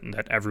inevitable that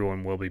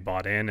everyone will be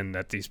bought in, and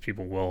that these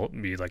people will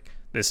be like,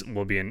 this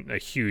will be a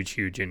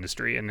huge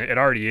industry, and it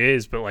already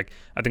is, but like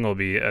I think it will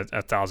be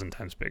a thousand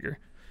times bigger.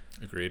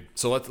 Agreed.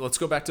 So let's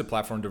go back to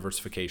platform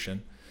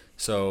diversification.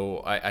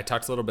 So I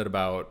talked a little bit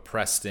about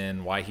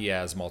Preston, why he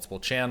has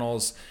multiple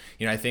channels.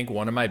 I think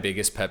one of my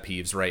biggest pet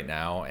peeves right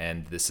now,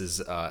 and this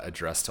is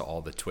addressed to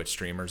all the Twitch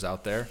streamers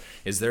out there,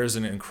 is there's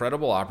an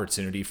incredible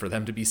opportunity for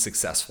them to be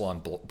successful on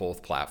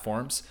both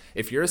platforms.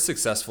 If you're a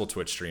successful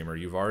Twitch streamer,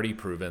 you've already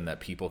proven that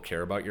people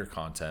care about your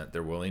content.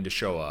 They're willing to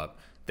show up.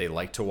 They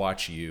like to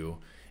watch you.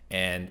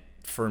 And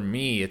for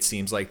me, it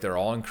seems like they're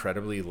all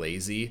incredibly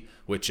lazy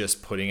with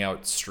just putting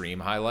out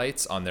stream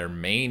highlights on their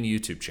main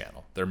YouTube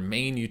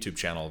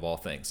channel of all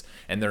things.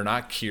 And they're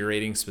not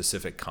curating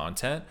specific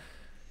content.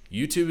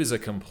 YouTube is a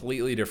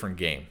completely different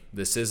game.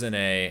 This isn't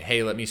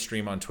hey, let me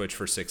stream on Twitch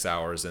for 6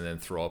 hours and then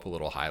throw up a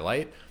little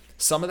highlight.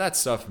 Some of that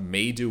stuff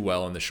may do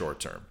well in the short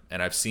term,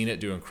 and I've seen it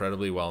do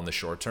incredibly well in the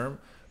short term,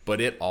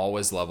 but it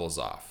always levels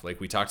off. Like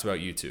we talked about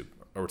YouTube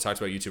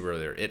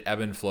earlier. It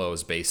ebb and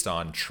flows based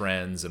on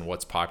trends and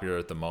what's popular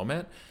at the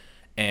moment.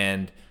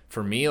 And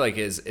for me, like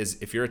is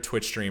if you're a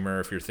Twitch streamer,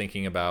 if you're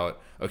thinking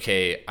about,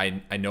 okay,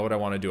 I know what I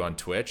want to do on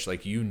Twitch,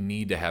 like you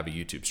need to have a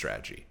YouTube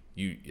strategy.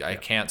 I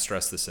can't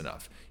stress this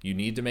enough. You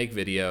need to make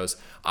videos.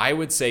 I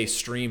would say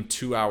stream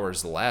 2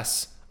 hours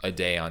less a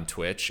day on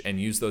Twitch and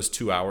use those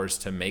 2 hours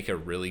to make a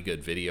really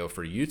good video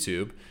for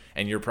YouTube.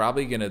 And you're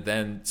probably going to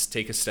then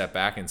take a step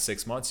back in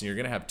 6 months and you're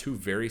going to have two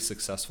very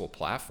successful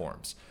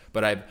platforms.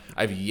 But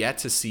I've yet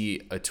to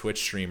see a Twitch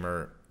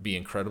streamer be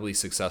incredibly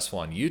successful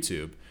on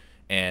YouTube.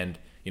 And,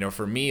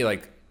 for me,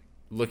 like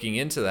looking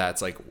into that,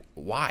 it's like,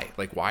 why?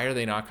 Like, why are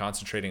they not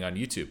concentrating on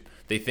YouTube?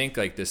 They think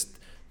like this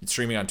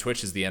streaming on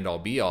Twitch is the end all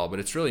be all, but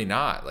it's really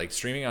not. Like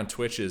streaming on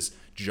Twitch is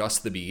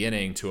just the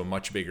beginning to a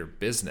much bigger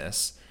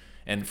business.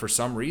 And for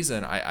some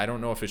reason, I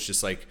don't know if it's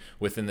just like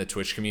within the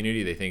Twitch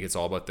community, they think it's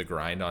all about the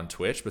grind on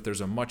Twitch, but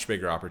there's a much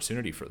bigger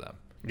opportunity for them.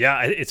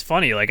 Yeah, it's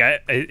funny. Like,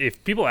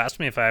 if people asked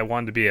me if I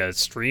wanted to be a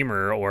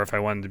streamer or if I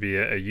wanted to be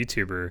a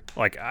YouTuber,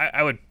 like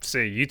I would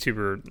say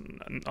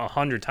YouTuber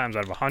 100 times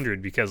out of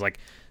 100, because like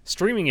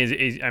streaming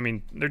is I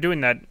mean, they're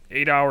doing that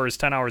 8 hours,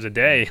 10 hours a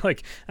day,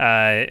 like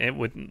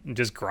with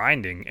just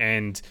grinding.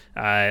 And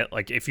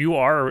like if you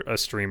are a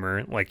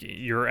streamer, like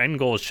your end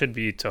goal should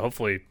be to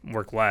hopefully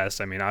work less.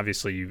 I mean,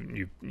 obviously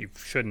you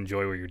should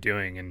enjoy what you're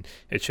doing and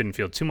it shouldn't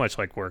feel too much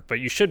like work,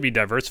 but you should be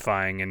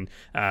diversifying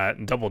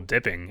and double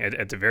dipping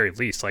at the very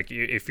least. Like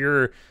if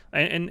you're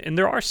and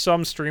there are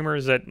some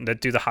streamers that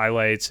do the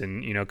highlights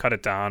and cut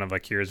it down of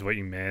like, here's what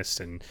you missed,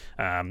 and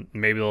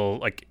maybe they'll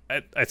like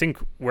I think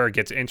where it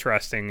gets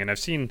interesting, and I've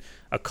seen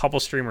a couple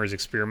streamers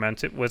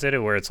experiment with it,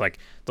 where it's like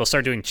they'll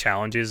start doing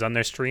challenges on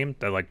their stream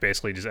that like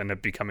basically just end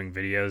up becoming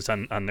videos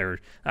on their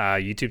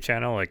YouTube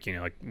channel, like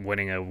like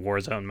winning a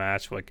Warzone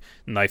match, like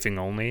knifing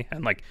only,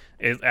 and like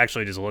it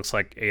actually just looks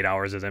like 8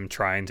 hours of them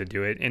trying to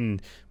do it.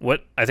 And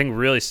what I think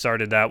really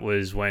started that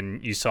was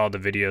when you saw the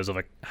videos of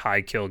like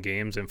high kill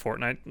games in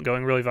Fortnite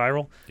going really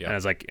viral. Yeah. And I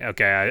was like,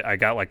 okay, I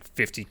got like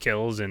 50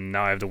 kills and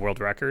now I have the world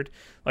record.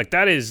 Like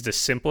that is the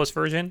simplest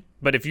version.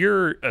 But if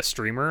you're a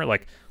streamer,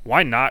 like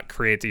why not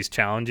create these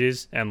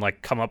challenges and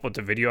like come up with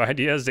the video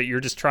ideas that you're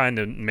just trying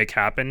to make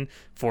happen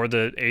for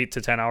the 8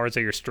 to 10 hours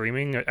that you're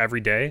streaming every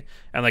day?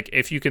 And like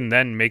if you can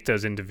then make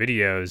those into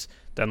videos,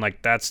 then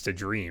like that's the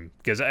dream.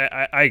 Because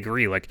I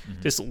agree, like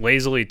just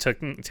lazily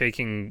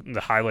taking the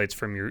highlights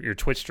from your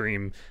Twitch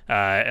stream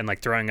and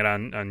like throwing it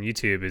on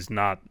YouTube is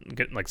not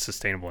like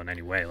sustainable in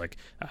any way. Like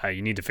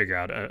you need to figure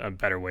out a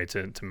better way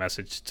to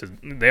message to.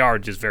 They are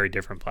just very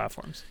different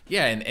platforms.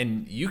 Yeah,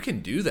 and you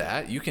can do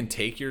that. You can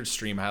take your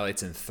stream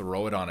highlights and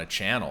throw it on a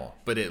channel,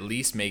 but at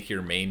least make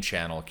your main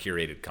channel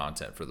curated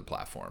content for the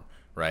platform,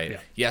 right? Yeah.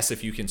 Yes,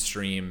 if you can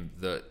stream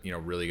the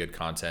really good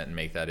content and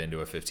make that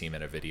into a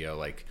 15-minute video,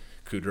 like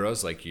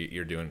Kudros, like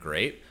you're doing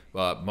great.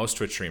 Most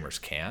Twitch streamers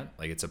can't.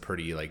 Like it's a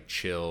pretty like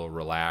chill,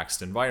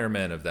 relaxed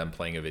environment of them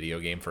playing a video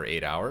game for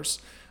 8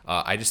 hours.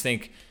 I just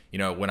think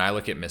when I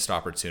look at missed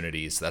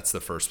opportunities, that's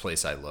the first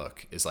place I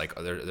look. Is like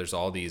there's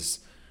all these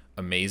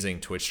amazing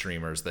Twitch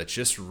streamers that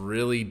just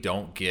really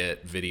don't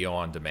get video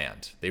on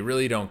demand. They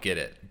really don't get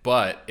it.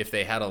 But if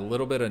they had a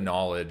little bit of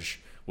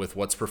knowledge with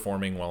what's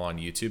performing well on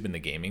YouTube in the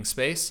gaming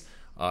space,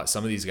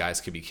 some of these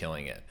guys could be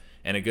killing it.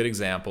 And a good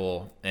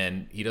example,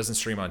 and he doesn't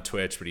stream on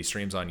Twitch, but he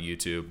streams on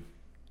YouTube,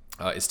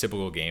 is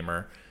Typical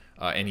Gamer.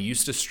 And he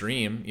used to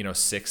stream,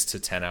 6 to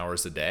 10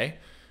 hours a day.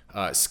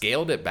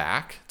 Scaled it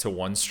back to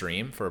one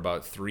stream for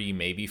about 3,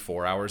 maybe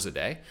 4 hours a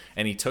day.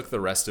 And he took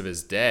the rest of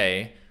his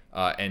day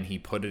and he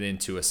put it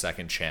into a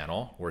second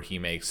channel where he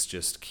makes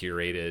just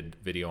curated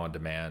video on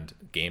demand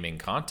gaming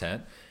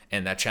content.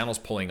 And that channel's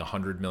pulling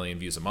 100 million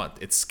views a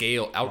month. It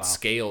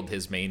outscaled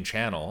his main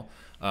channel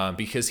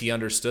because he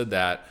understood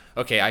that,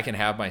 okay, I can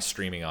have my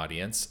streaming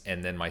audience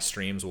and then my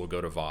streams will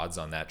go to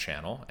VODs on that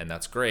channel. And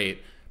that's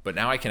great. But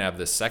now I can have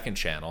this second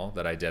channel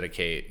that I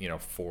dedicate,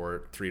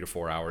 3 to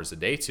 4 hours a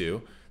day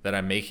to, that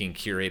I'm making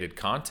curated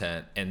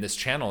content. And this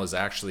channel is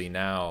actually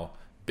now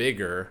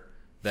bigger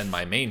than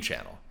my main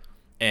channel.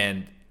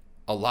 And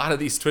a lot of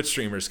these Twitch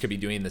streamers could be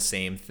doing the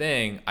same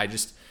thing.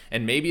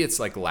 And maybe it's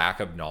like lack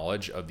of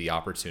knowledge of the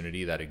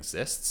opportunity that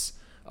exists.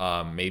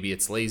 Maybe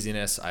it's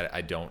laziness.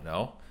 I don't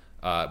know.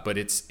 But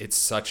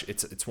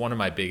it's one of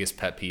my biggest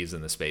pet peeves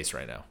in the space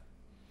right now.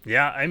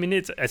 Yeah, I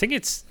mean, I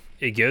think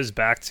it goes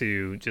back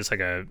to just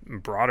like a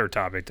broader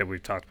topic that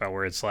we've talked about,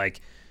 where it's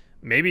like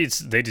maybe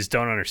they just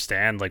don't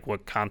understand like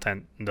what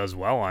content does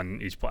well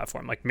on each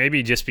platform. Like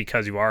maybe just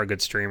because you are a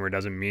good streamer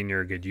doesn't mean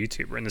you're a good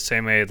YouTuber. In the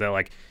same way that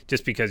like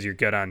just because you're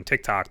good on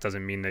TikTok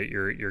doesn't mean that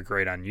you're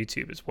great on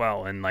YouTube as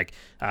well. And like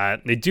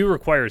they do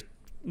require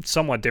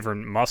somewhat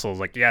different muscles.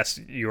 Like yes,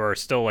 you are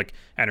still like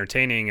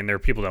entertaining and there are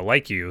people that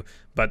like you,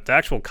 but the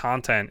actual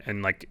content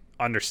and like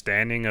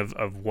understanding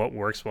of what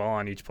works well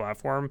on each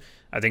platform,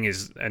 I think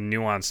is a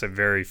nuance that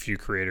very few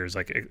creators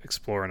like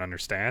explore and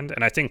understand.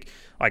 And I think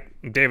like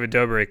David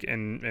Dobrik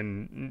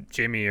and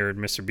Jimmy or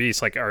Mr.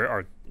 Beast like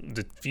are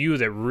the few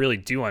that really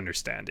do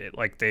understand it.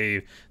 Like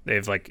they've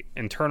like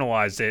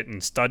internalized it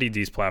and studied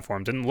these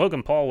platforms. And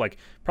Logan Paul, like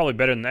probably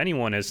better than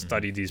anyone, has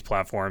studied these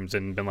platforms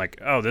and been like,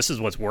 oh, this is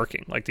what's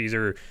working. Like these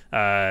are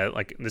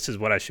like this is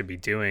what I should be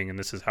doing and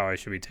this is how I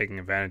should be taking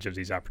advantage of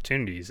these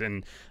opportunities.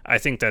 And I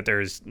think that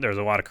there's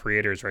a lot of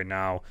creators right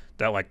now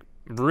that like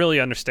really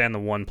understand the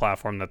one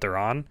platform that they're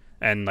on,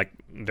 and like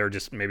they're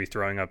just maybe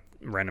throwing up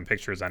random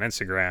pictures on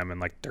Instagram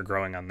and like they're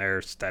growing on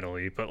there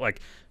steadily, but like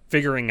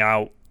figuring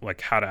out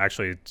like how to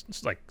actually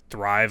like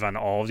thrive on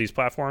all of these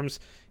platforms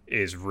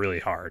is really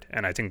hard.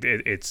 And I think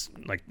it's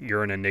like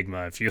you're an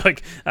enigma if you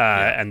like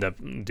end up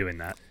doing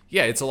that.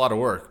 Yeah, it's a lot of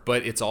work,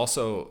 but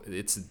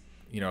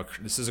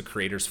this is a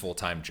creator's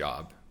full-time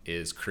job,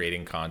 is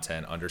creating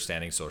content,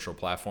 understanding social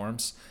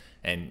platforms.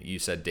 And you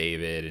said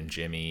David and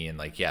Jimmy, and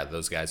like, yeah,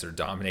 those guys are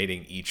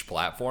dominating each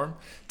platform.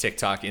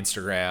 TikTok,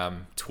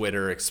 Instagram,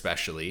 Twitter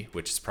especially,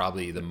 which is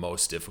probably the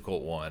most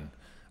difficult one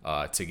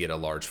to get a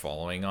large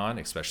following on,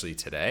 especially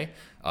today.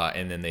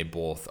 And then they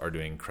both are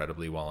doing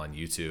incredibly well on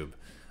YouTube.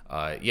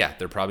 Yeah,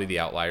 they're probably the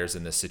outliers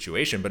in this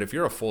situation. But if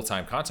you're a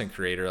full-time content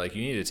creator, like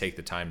you need to take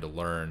the time to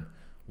learn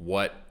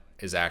what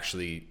is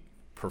actually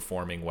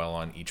performing well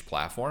on each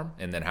platform,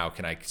 and then how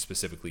can I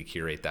specifically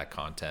curate that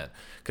content.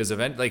 Because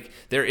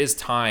there is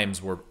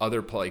times where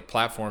other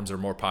platforms are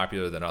more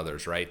popular than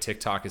others, right?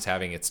 TikTok is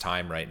having its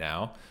time right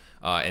now,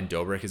 and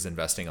Dobrik is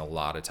investing a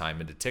lot of time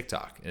into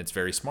TikTok, and it's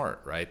very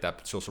smart, right?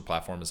 That social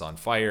platform is on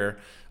fire.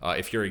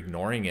 If you're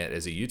ignoring it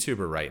as a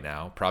YouTuber right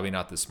now, probably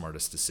not the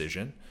smartest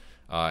decision.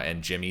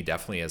 And Jimmy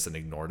definitely hasn't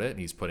ignored it, and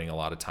he's putting a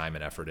lot of time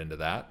and effort into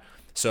that.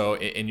 So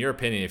in your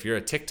opinion, if you're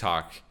a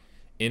TikTok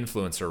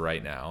influencer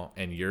right now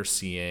and you're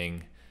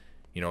seeing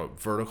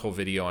vertical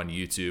video on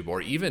YouTube,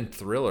 or even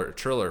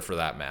Triller for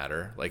that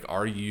matter, like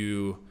are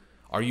you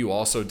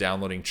also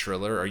downloading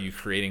Triller? Are you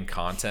creating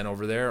content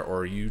over there,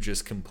 or are you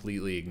just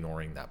completely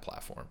ignoring that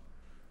platform?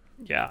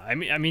 Yeah, I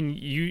mean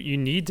you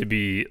need to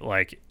be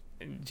like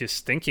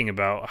just thinking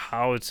about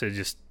how to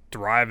just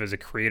thrive as a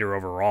creator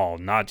overall,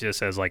 not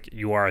just as like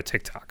you are a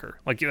TikToker.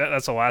 Like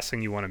that's the last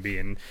thing you want to be.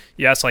 And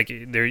yes, like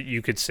there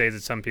you could say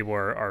that some people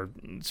are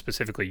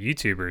specifically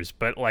YouTubers,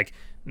 but like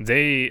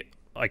they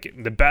like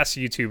the best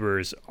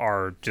YouTubers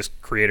are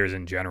just creators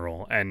in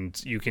general,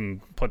 and you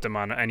can put them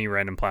on any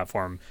random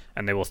platform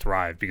and they will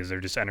thrive because they're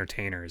just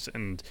entertainers.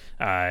 And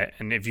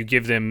if you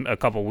give them a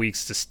couple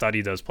weeks to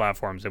study those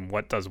platforms and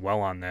what does well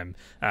on them,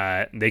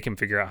 they can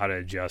figure out how to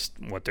adjust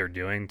what they're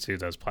doing to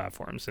those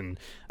platforms. And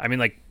I mean,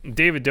 like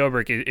David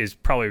Dobrik is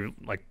probably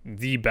like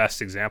the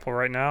best example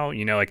right now.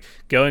 Like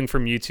going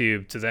from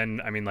YouTube to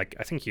then, I mean, like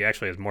I think he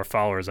actually has more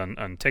followers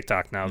on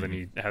TikTok now than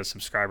he has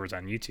subscribers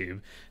on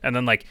YouTube. And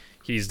then like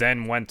he's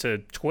then went to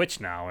Twitch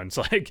now, and it's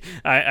like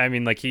I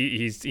mean like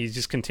he's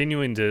just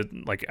continuing to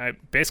like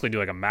basically do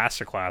like a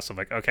masterclass of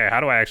like, okay, how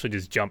do I actually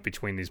just jump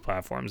between these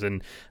platforms?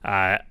 And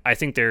I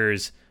think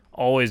there's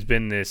always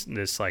been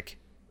this like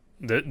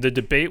the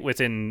debate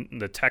within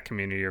the tech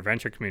community or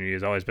venture community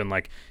has always been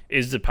like,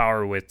 is the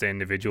power with the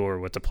individual or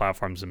with the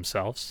platforms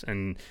themselves?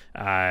 And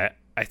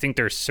I think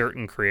there's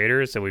certain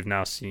creators that we've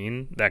now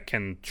seen that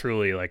can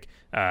truly like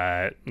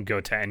go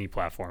to any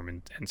platform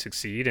and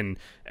succeed. And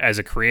as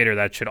a creator,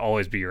 that should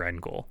always be your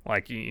end goal.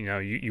 Like,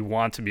 you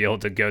want to be able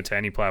to go to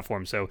any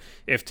platform. So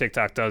if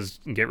TikTok does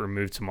get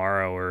removed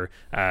tomorrow, or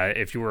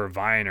if you were a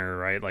Viner,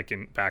 right, like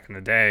back in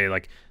the day,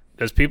 like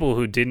those people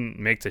who didn't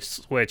make the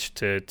switch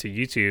to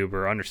YouTube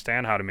or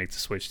understand how to make the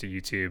switch to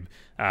YouTube,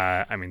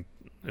 I mean,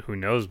 who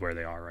knows where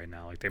they are right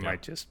now? Like they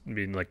might just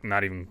be like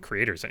not even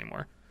creators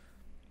anymore.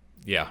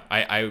 Yeah,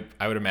 I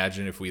would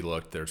imagine if we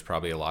looked, there's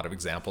probably a lot of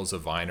examples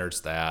of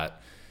Viners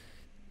that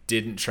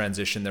didn't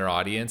transition their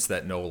audience,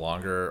 that no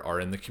longer are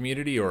in the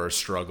community or are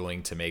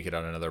struggling to make it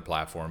on another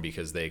platform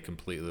because they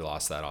completely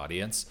lost that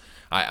audience.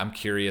 I'm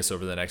curious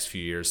over the next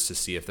few years to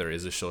see if there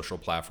is a social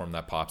platform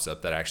that pops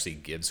up that actually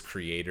gives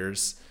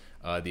creators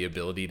the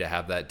ability to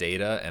have that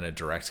data and a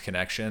direct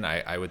connection.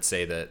 I would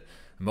say that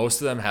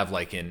most of them have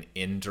like an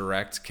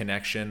indirect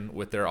connection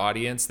with their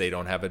audience. They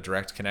don't have a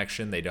direct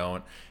connection. They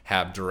don't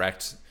have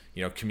direct,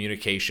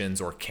 communications,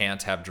 or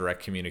can't have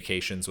direct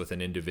communications with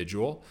an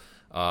individual.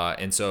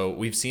 And so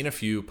we've seen a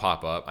few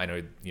pop up. I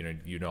know,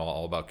 you know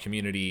all about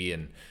Community,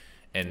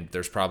 and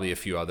there's probably a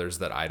few others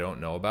that I don't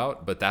know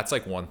about, but that's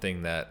like one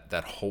thing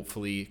that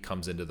hopefully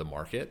comes into the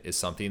market, is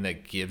something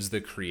that gives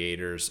the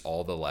creators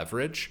all the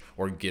leverage,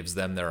 or gives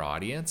them their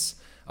audience.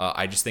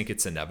 I just think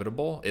it's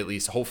inevitable, at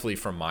least hopefully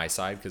from my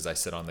side, because I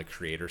sit on the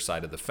creator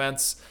side of the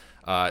fence.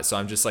 So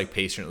I'm just like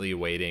patiently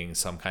waiting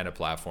some kind of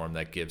platform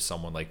that gives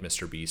someone like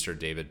Mr. Beast or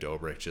David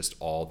Dobrik just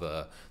all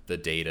the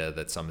data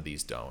that some of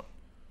these don't.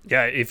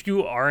 Yeah, if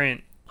you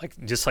aren't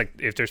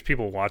if there's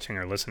people watching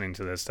or listening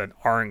to this that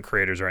aren't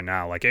creators right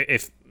now, like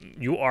if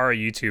you are a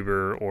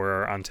YouTuber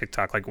or on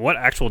TikTok, like what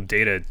actual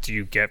data do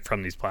you get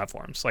from these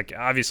platforms? Like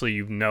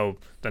obviously the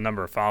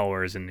number of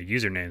followers and the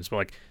usernames, but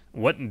like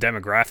what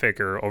demographic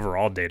or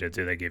overall data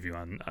do they give you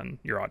on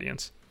your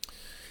audience?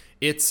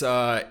 It's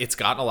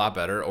gotten a lot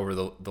better over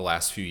the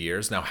last few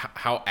years. Now,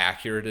 how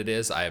accurate it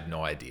is, I have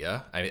no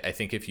idea. I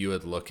think if you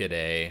would look at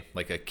a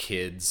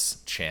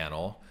kids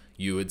channel,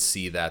 you would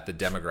see that the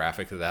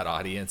demographic of that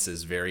audience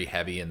is very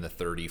heavy in the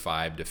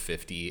 35 to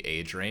 50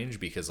 age range,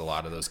 because a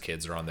lot of those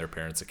kids are on their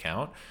parents'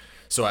 account.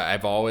 So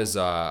I've always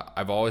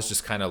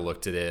just kind of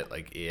looked at it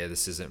like, yeah,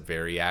 this isn't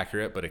very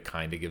accurate, but it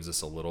kind of gives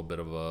us a little bit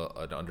of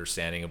an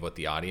understanding of what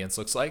the audience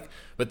looks like.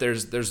 But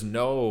there's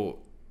no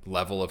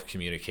level of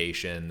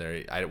communication.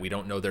 We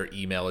don't know their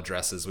email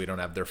addresses. We don't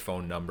have their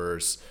phone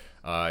numbers.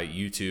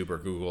 YouTube or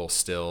Google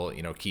still,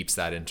 keeps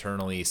that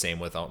internally. Same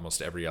with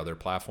almost every other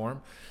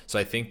platform. So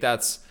I think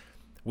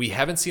we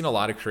haven't seen a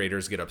lot of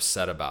creators get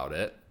upset about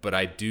it, but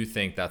I do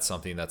think that's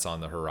something that's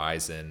on the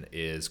horizon,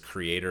 is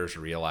creators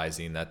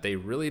realizing that they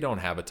really don't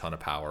have a ton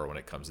of power when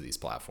it comes to these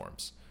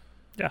platforms.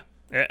 Yeah.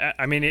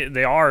 I mean,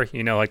 they are,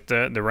 like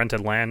the rented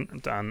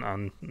land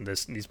on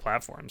these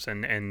platforms.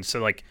 And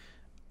so like,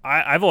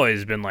 I've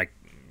always been like,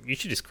 you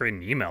should just create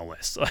an email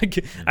list.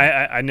 Like,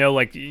 I know,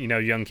 like,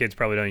 young kids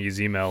probably don't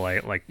use email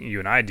like you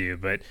and I do,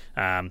 but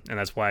and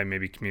that's why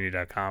maybe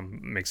community.com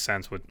makes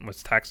sense with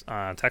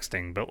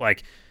texting. But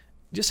like,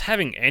 just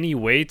having any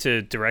way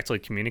to directly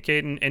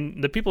communicate,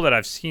 and the people that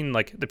I've seen,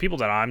 like the people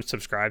that I'm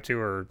subscribed to,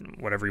 or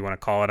whatever you want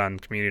to call it, on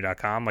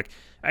community.com, like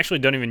actually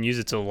don't even use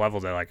it to the level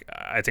that like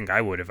I think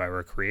I would if I were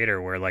a creator,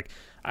 where like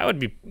I would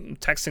be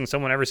texting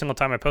someone every single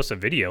time I post a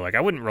video. Like I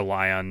wouldn't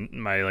rely on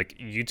my like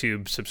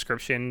YouTube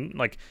subscription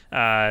like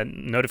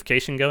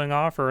notification going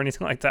off or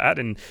anything like that.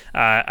 And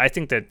I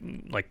think that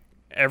like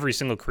every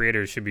single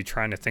creator should be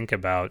trying to think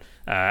about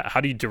how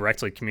do you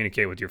directly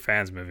communicate with your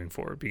fans moving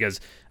forward, because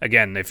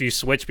again, if you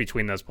switch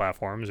between those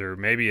platforms, or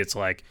maybe it's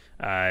like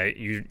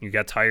you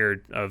got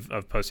tired of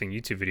posting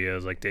YouTube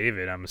videos like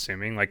David, I'm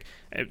assuming, like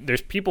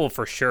there's people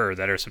for sure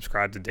that are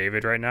subscribed to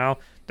David right now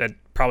that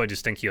probably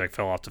just think he like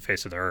fell off the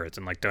face of the earth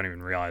and like don't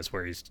even realize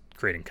where he's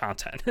creating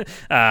content.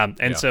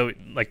 So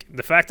like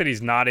the fact that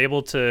he's not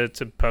able to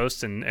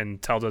post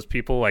and tell those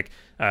people like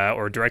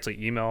or directly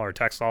email or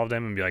text all of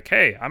them and be like,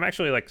 hey, I'm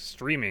actually like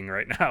streaming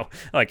right now.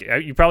 Like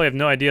you probably have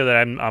no idea that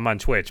I'm on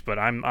Twitch, but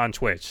I'm on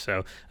Twitch.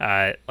 So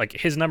like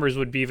his numbers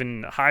would be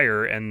even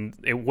higher, and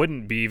it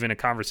wouldn't be even a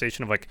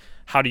conversation of like,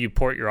 how do you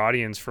port your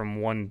audience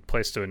from one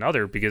place to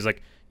another? Because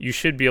like you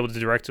should be able to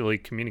directly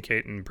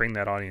communicate and bring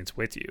that audience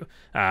with you.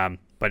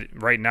 But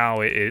right now,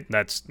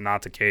 that's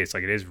not the case.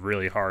 Like it is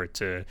really hard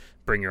to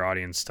bring your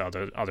audience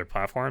to other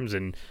platforms,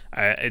 and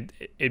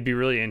it'd be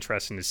really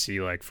interesting to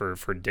see like for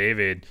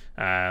David,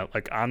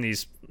 like on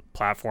these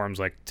platforms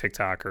like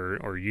TikTok or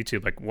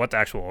YouTube, like what the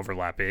actual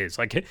overlap is.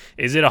 Like,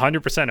 is it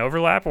 100%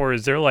 overlap, or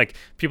is there like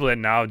people that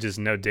now just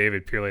know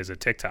David purely as a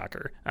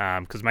TikToker?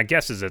 Because my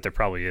guess is that there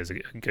probably is a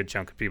good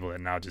chunk of people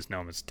that now just know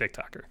him as a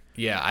TikToker.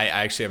 Yeah, I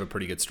actually have a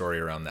pretty good story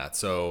around that.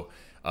 So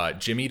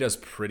Jimmy does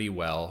pretty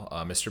well.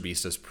 Mr.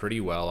 Beast does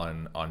pretty well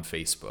on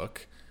Facebook.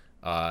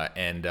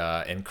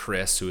 And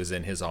Chris, who is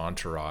in his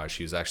entourage,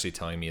 he was actually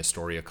telling me a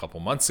story a couple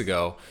months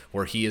ago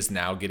where he is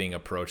now getting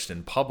approached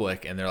in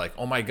public, and they're like,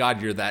 "Oh my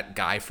God, you're that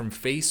guy from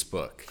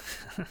Facebook."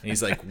 And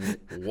he's like,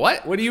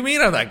 "What? What do you mean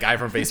I'm that guy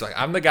from Facebook?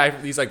 I'm the guy."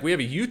 He's like, "We have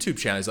a YouTube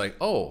channel." He's like,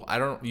 "Oh, I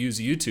don't use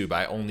YouTube.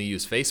 I only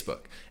use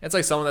Facebook." And it's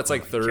like someone that's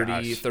like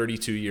 30,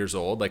 32 years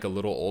old, like a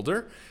little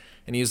older.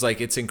 And he's like,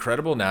 it's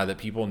incredible now that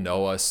people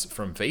know us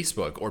from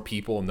Facebook, or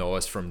people know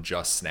us from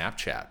just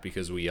Snapchat,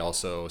 because we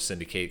also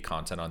syndicate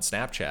content on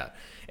Snapchat.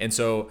 And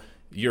so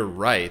you're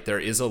right. There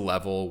is a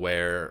level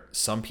where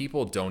some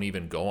people don't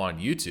even go on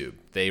YouTube.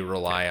 They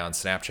rely on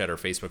Snapchat or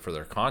Facebook for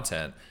their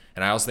content.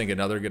 And I also think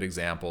another good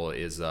example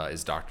is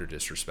Dr.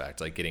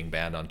 Disrespect, like getting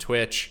banned on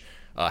Twitch,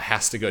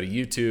 has to go to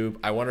YouTube.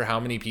 I wonder how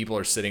many people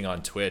are sitting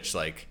on Twitch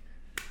like,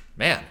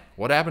 man,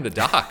 what happened to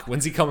Doc?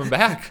 When's he coming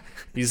back?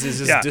 He's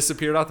just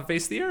disappeared off the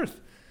face of the earth.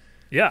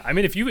 Yeah, I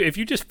mean, if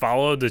you just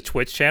follow the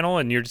Twitch channel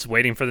and you're just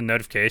waiting for the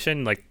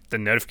notification, like the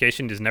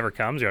notification just never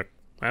comes, you're like,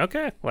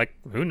 okay, like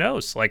who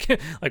knows? Like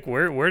like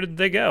where did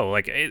they go?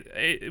 Like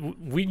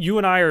you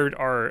and I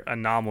are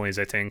anomalies,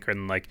 I think,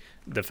 and like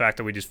the fact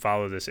that we just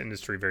follow this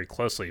industry very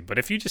closely. But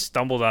if you just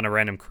stumbled on a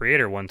random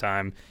creator one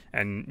time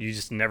and you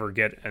just never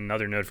get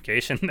another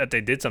notification that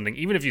they did something,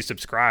 even if you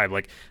subscribe,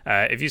 like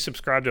if you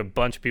subscribe to a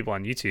bunch of people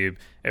on YouTube,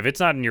 if it's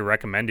not in your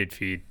recommended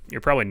feed,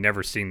 you're probably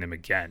never seeing them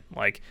again,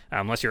 like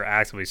unless you're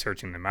actively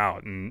searching them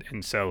out.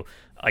 And so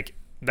like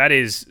that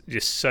is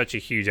just such a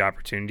huge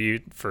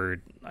opportunity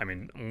for, I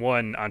mean,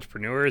 one,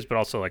 entrepreneurs, but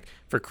also like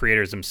for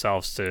creators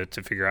themselves to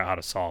figure out how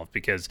to solve,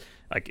 because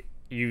like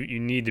you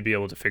need to be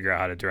able to figure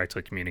out how to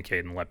directly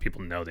communicate and let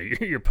people know that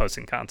you're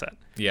posting content.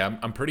 Yeah,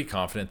 I'm pretty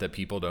confident that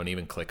people don't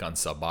even click on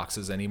sub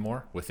boxes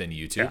anymore within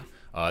YouTube.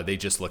 Yeah. They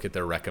just look at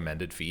their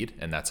recommended feed,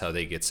 and that's how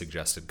they get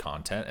suggested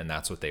content, and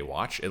that's what they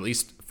watch. At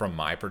least from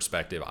my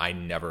perspective, I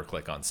never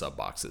click on sub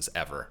boxes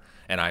ever.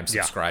 And I'm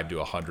subscribed to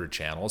 100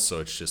 channels,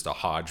 so it's just a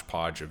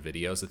hodgepodge of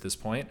videos at this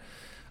point.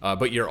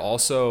 But you're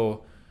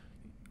also,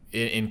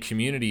 in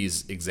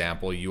Community's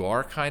example, you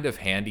are kind of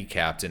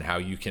handicapped in how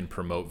you can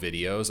promote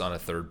videos on a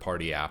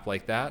third-party app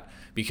like that.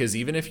 Because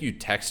even if you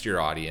text your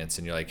audience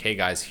and you're like, hey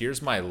guys,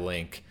 here's my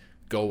link,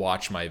 go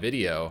watch my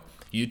video,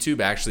 YouTube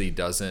actually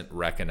doesn't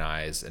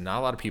recognize, and not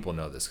a lot of people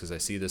know this because I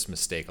see this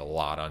mistake a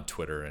lot on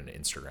Twitter and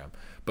Instagram,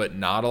 but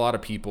not a lot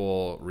of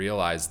people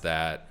realize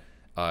that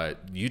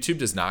YouTube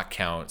does not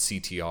count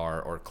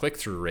CTR or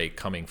click-through rate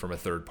coming from a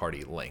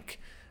third-party link.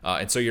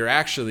 And so you're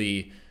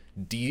actually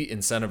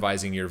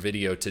de-incentivizing your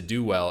video to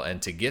do well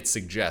and to get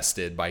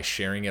suggested by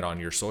sharing it on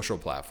your social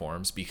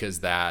platforms, because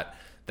that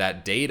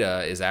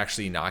data is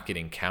actually not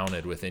getting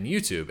counted within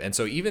YouTube. And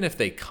so even if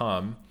they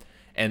come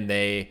and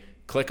they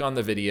click on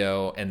the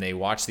video and they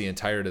watch the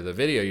entirety of the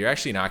video, you're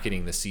actually not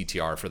getting the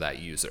CTR for that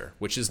user,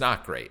 which is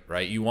not great,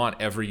 right? You want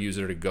every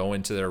user to go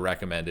into their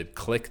recommended,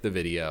 click the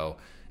video,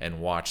 and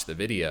watch the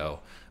video.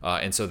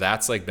 And so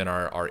that's like been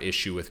our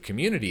issue with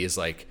Community, is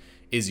like,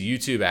 is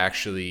YouTube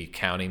actually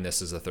counting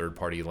this as a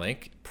third-party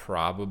link?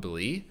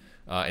 Probably.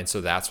 And so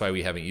that's why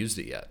we haven't used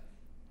it yet.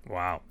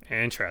 Wow,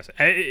 interesting.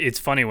 It's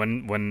funny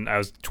when I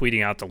was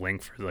tweeting out the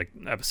link for like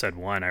episode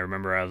 1. I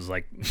remember I was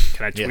like,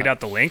 "Can I tweet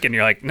out the link?" And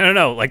you're like,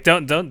 "No, like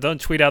don't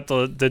tweet out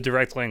the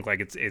direct link.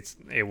 Like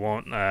it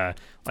won't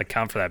like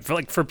count for that."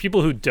 For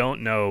people who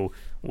don't know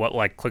what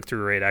like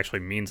click-through rate actually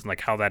means and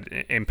like how that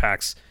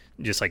impacts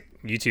just like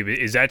YouTube,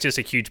 is that just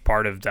a huge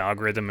part of the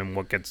algorithm and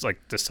what gets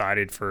like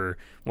decided for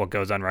what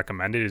goes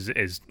unrecommended?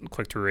 Is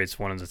click-through rates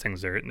one of the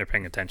things they're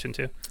paying attention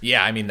to?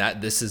 Yeah, I mean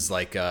this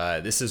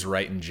is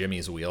right in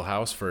Jimmy's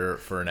wheelhouse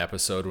for an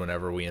episode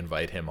whenever we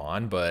invite him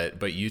on. But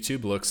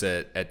YouTube looks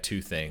at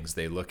two things.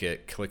 They look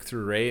at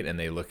click-through rate and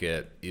they look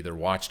at either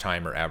watch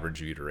time or average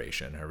view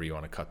duration, however you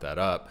want to cut that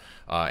up.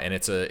 And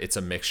it's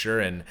a mixture.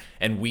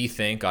 And we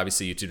think,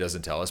 obviously YouTube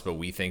doesn't tell us, but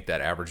we think that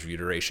average view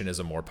duration is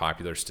a more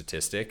popular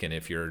statistic. And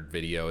if your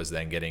video is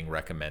then getting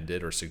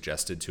recommended or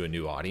suggested to a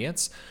new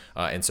audience,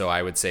 and so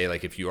I would say,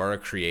 like, if you are a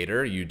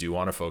creator, you do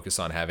want to focus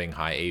on having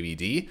high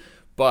AVD,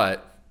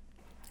 but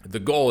the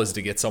goal is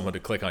to get someone to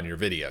click on your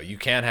video. You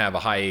can't have a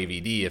high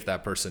AVD if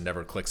that person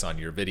never clicks on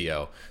your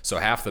video. So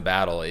half the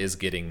battle is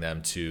getting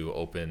them to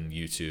open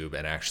YouTube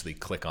and actually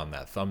click on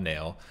that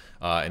thumbnail.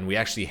 And we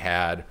actually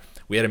had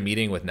a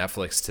meeting with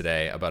Netflix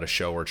today about a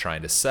show we're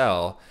trying to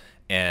sell.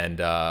 And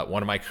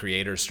one of my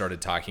creators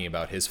started talking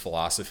about his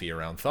philosophy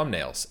around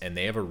thumbnails. And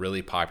they have a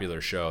really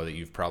popular show that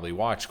you've probably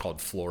watched called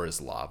Floor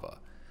is Lava.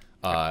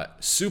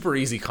 Super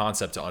easy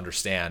concept to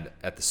understand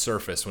at the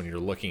surface when you're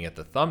looking at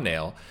the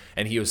thumbnail.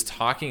 And he was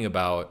talking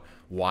about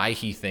why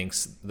he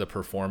thinks the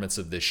performance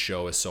of this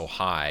show is so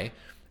high.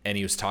 And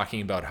he was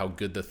talking about how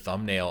good the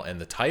thumbnail and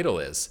the title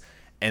is.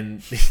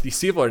 And these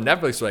people at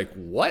Netflix were like,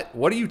 what?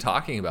 What are you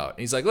talking about?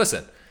 And he's like,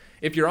 listen,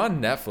 if you're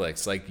on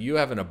Netflix, like, you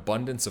have an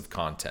abundance of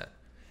content.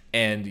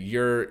 And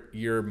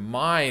your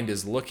mind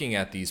is looking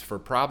at these for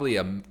probably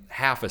a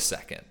half a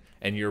second.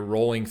 And you're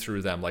rolling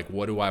through them like,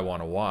 what do I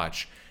want to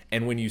watch?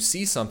 And when you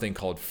see something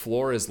called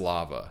Floor is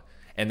Lava,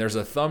 and there's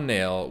a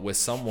thumbnail with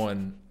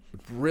someone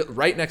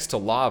right next to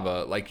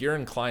lava, like, you're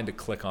inclined to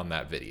click on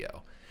that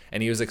video.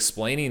 And he was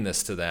explaining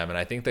this to them, and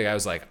I think the guy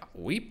was like,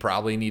 we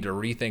probably need to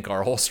rethink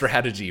our whole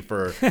strategy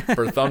for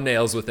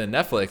thumbnails within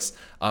Netflix.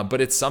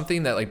 But it's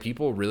something that, like,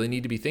 people really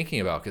need to be thinking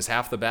about, because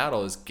half the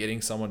battle is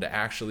getting someone to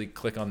actually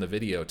click on the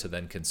video to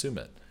then consume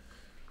it.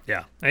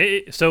 Yeah.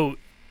 So,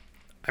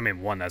 I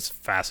mean, one, that's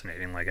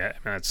fascinating. Like, I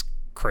mean, that's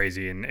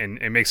crazy, and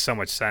it makes so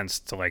much sense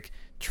to like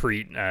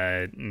treat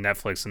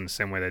Netflix in the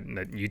same way that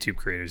YouTube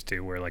creators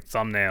do, where like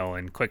thumbnail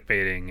and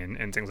clickbaiting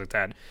and things like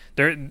that,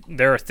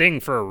 they're a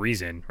thing for a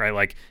reason, right?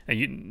 Like,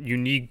 you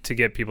need to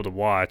get people to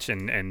watch,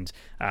 and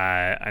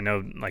I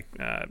know like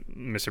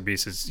Mr.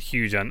 Beast is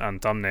huge on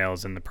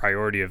thumbnails and the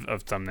priority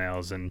of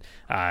thumbnails, and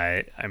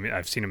I mean,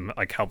 I've seen him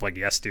like help like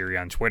Yes Theory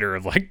on Twitter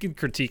of like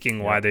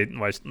critiquing why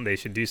they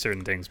should do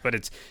certain things. But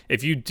it's,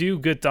 if you do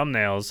good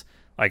thumbnails,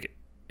 like,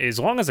 as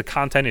long as the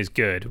content is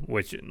good,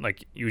 which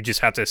like you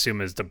just have to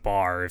assume is the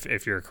bar.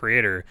 If you're a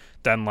creator,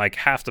 then like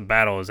half the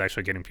battle is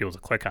actually getting people to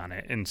click on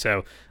it. And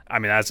so, I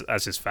mean,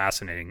 that's just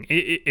fascinating.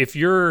 If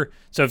you're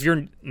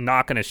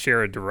not going to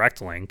share a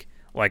direct link,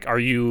 like, are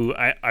you?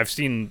 I've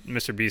seen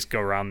Mr. Beast go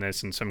around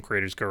this, and some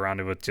creators go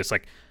around it with just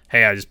like,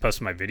 hey, I just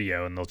posted my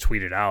video, and they'll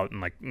tweet it out and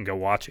like and go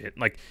watch it.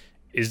 Like,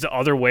 is the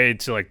other way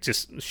to like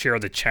just share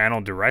the channel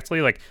directly?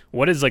 Like,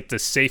 what is like the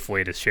safe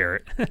way to share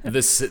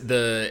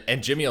it?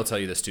 And Jimmy will tell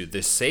you this too.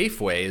 The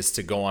safe way is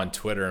to go on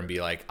Twitter and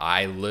be like,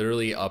 I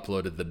literally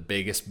uploaded the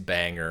biggest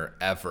banger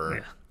ever.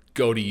 Yeah.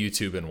 Go to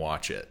YouTube and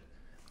watch it.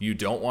 You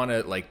don't want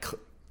to like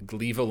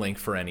leave a link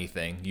for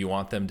anything. You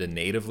want them to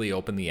natively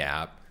open the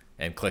app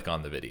and click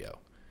on the video.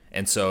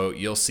 And so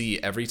you'll see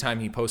every time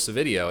he posts a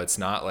video, it's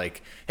not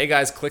like, hey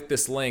guys, click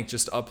this link,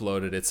 just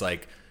upload it. It's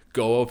like,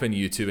 go open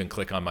YouTube and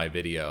click on my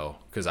video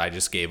because I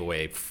just gave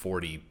away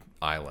 40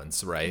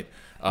 islands, right?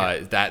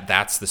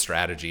 That's the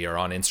strategy. Or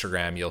on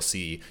Instagram, you'll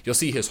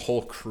see his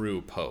whole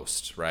crew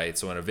post, right?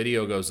 So when a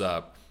video goes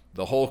up,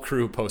 the whole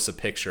crew posts a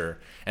picture,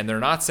 and they're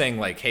not saying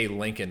like, hey,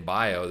 link in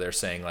bio. They're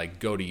saying like,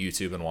 go to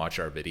YouTube and watch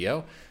our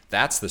video.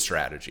 That's the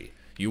strategy.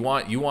 You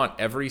want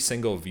every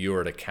single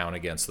viewer to count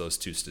against those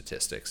two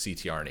statistics,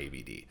 CTR and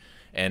ABD.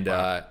 And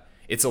wow.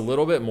 It's a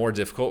little bit more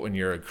difficult when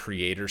you're a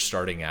creator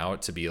starting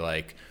out to be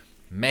like,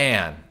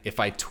 man, if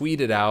I tweet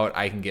it out,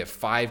 I can get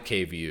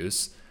 5K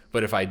views.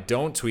 But if I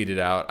don't tweet it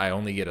out, I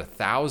only get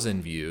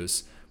 1,000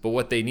 views. But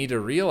what they need to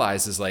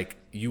realize is like,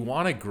 you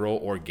want to grow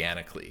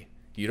organically.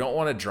 You don't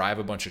want to drive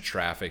a bunch of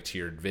traffic to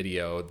your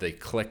video. They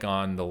click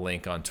on the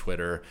link on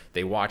Twitter,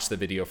 they watch the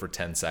video for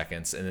 10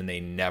 seconds, and then they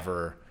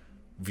never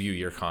view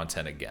your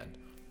content again,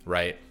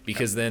 right?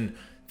 Because then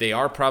they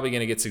are probably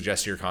going to get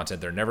suggested your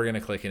content. They're never going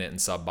to click in it in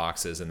sub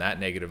boxes, and that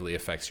negatively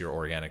affects your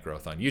organic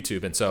growth on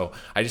YouTube. And so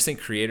I just think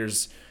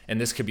creators,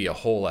 and this could be a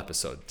whole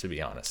episode, to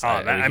be honest.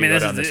 I mean,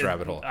 this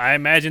rabbit hole. I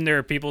imagine there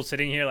are people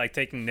sitting here like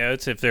taking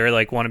notes if they're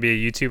like want to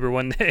be a YouTuber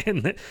one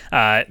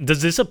day.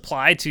 Does this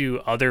apply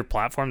to other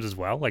platforms as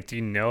well? Like, do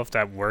you know if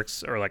that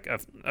works or like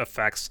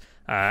affects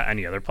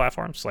any other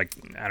platforms? Like,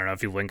 I don't know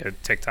if you link a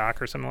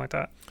TikTok or something like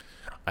that.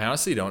 I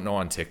honestly don't know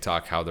on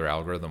TikTok how their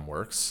algorithm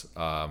works.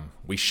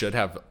 We should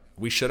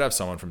have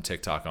someone from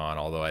TikTok on,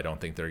 although I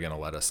don't think they're going to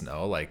let us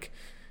know like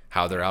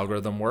how their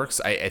algorithm works.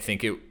 I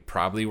think it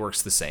probably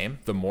works the same.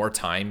 The more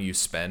time you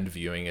spend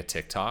viewing a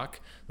TikTok,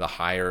 the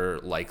higher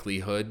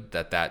likelihood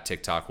that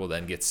TikTok will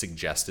then get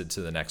suggested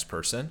to the next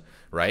person,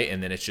 right?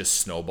 And then it just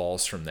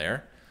snowballs from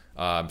there.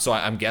 So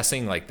I'm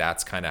guessing like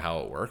that's kind of how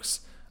it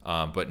works,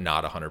 but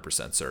not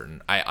 100%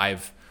 certain.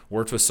 I've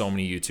worked with so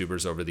many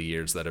YouTubers over the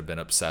years that have been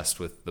obsessed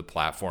with the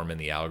platform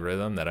and the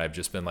algorithm that I've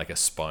just been like a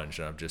sponge,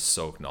 and I've just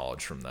soaked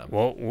knowledge from them.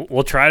 Well,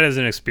 we'll try it as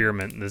an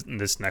experiment.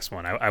 This next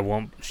one, I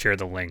won't share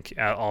the link.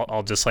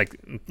 I'll just like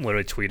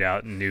literally tweet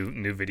out new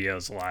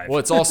videos live. Well,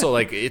 it's also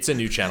like it's a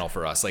new channel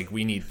for us. Like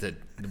we need to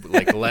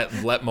like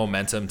let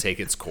momentum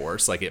take its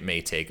course. Like it may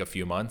take a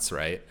few months,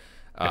 right?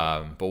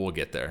 But we'll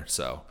get there.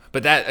 So,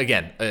 but that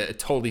again, a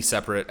totally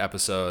separate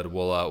episode.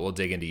 We'll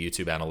dig into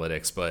YouTube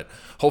analytics. But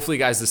hopefully,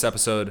 guys, this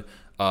episode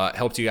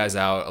helped you guys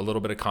out, a little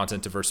bit of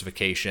content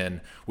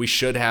diversification. We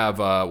should have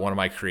one of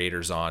my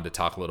creators on to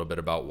talk a little bit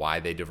about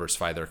why they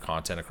diversify their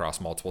content across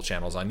multiple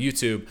channels on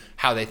YouTube,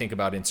 how they think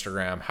about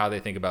Instagram, how they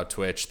think about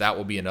Twitch. That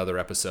will be another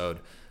episode.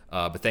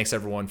 But thanks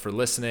everyone for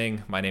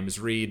listening. My name is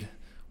Reed.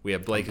 We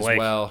have Blake as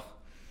well.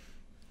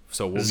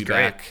 So we'll be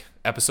back.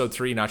 Episode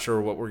 3, not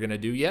sure what we're going to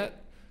do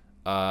yet.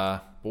 But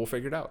we'll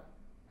figure it out.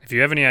 If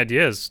you have any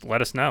ideas,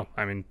 let us know.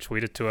 I mean,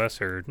 tweet it to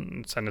us or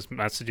send us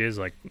messages.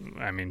 Like,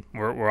 I mean,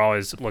 we're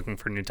always looking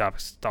for new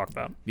topics to talk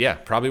about. Yeah,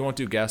 probably won't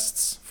do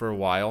guests for a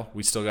while.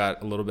 We still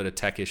got a little bit of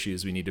tech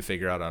issues we need to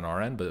figure out on our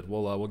end, but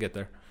we'll get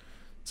there.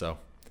 So,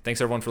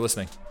 thanks everyone for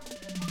listening.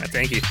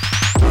 Thank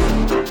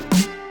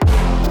you.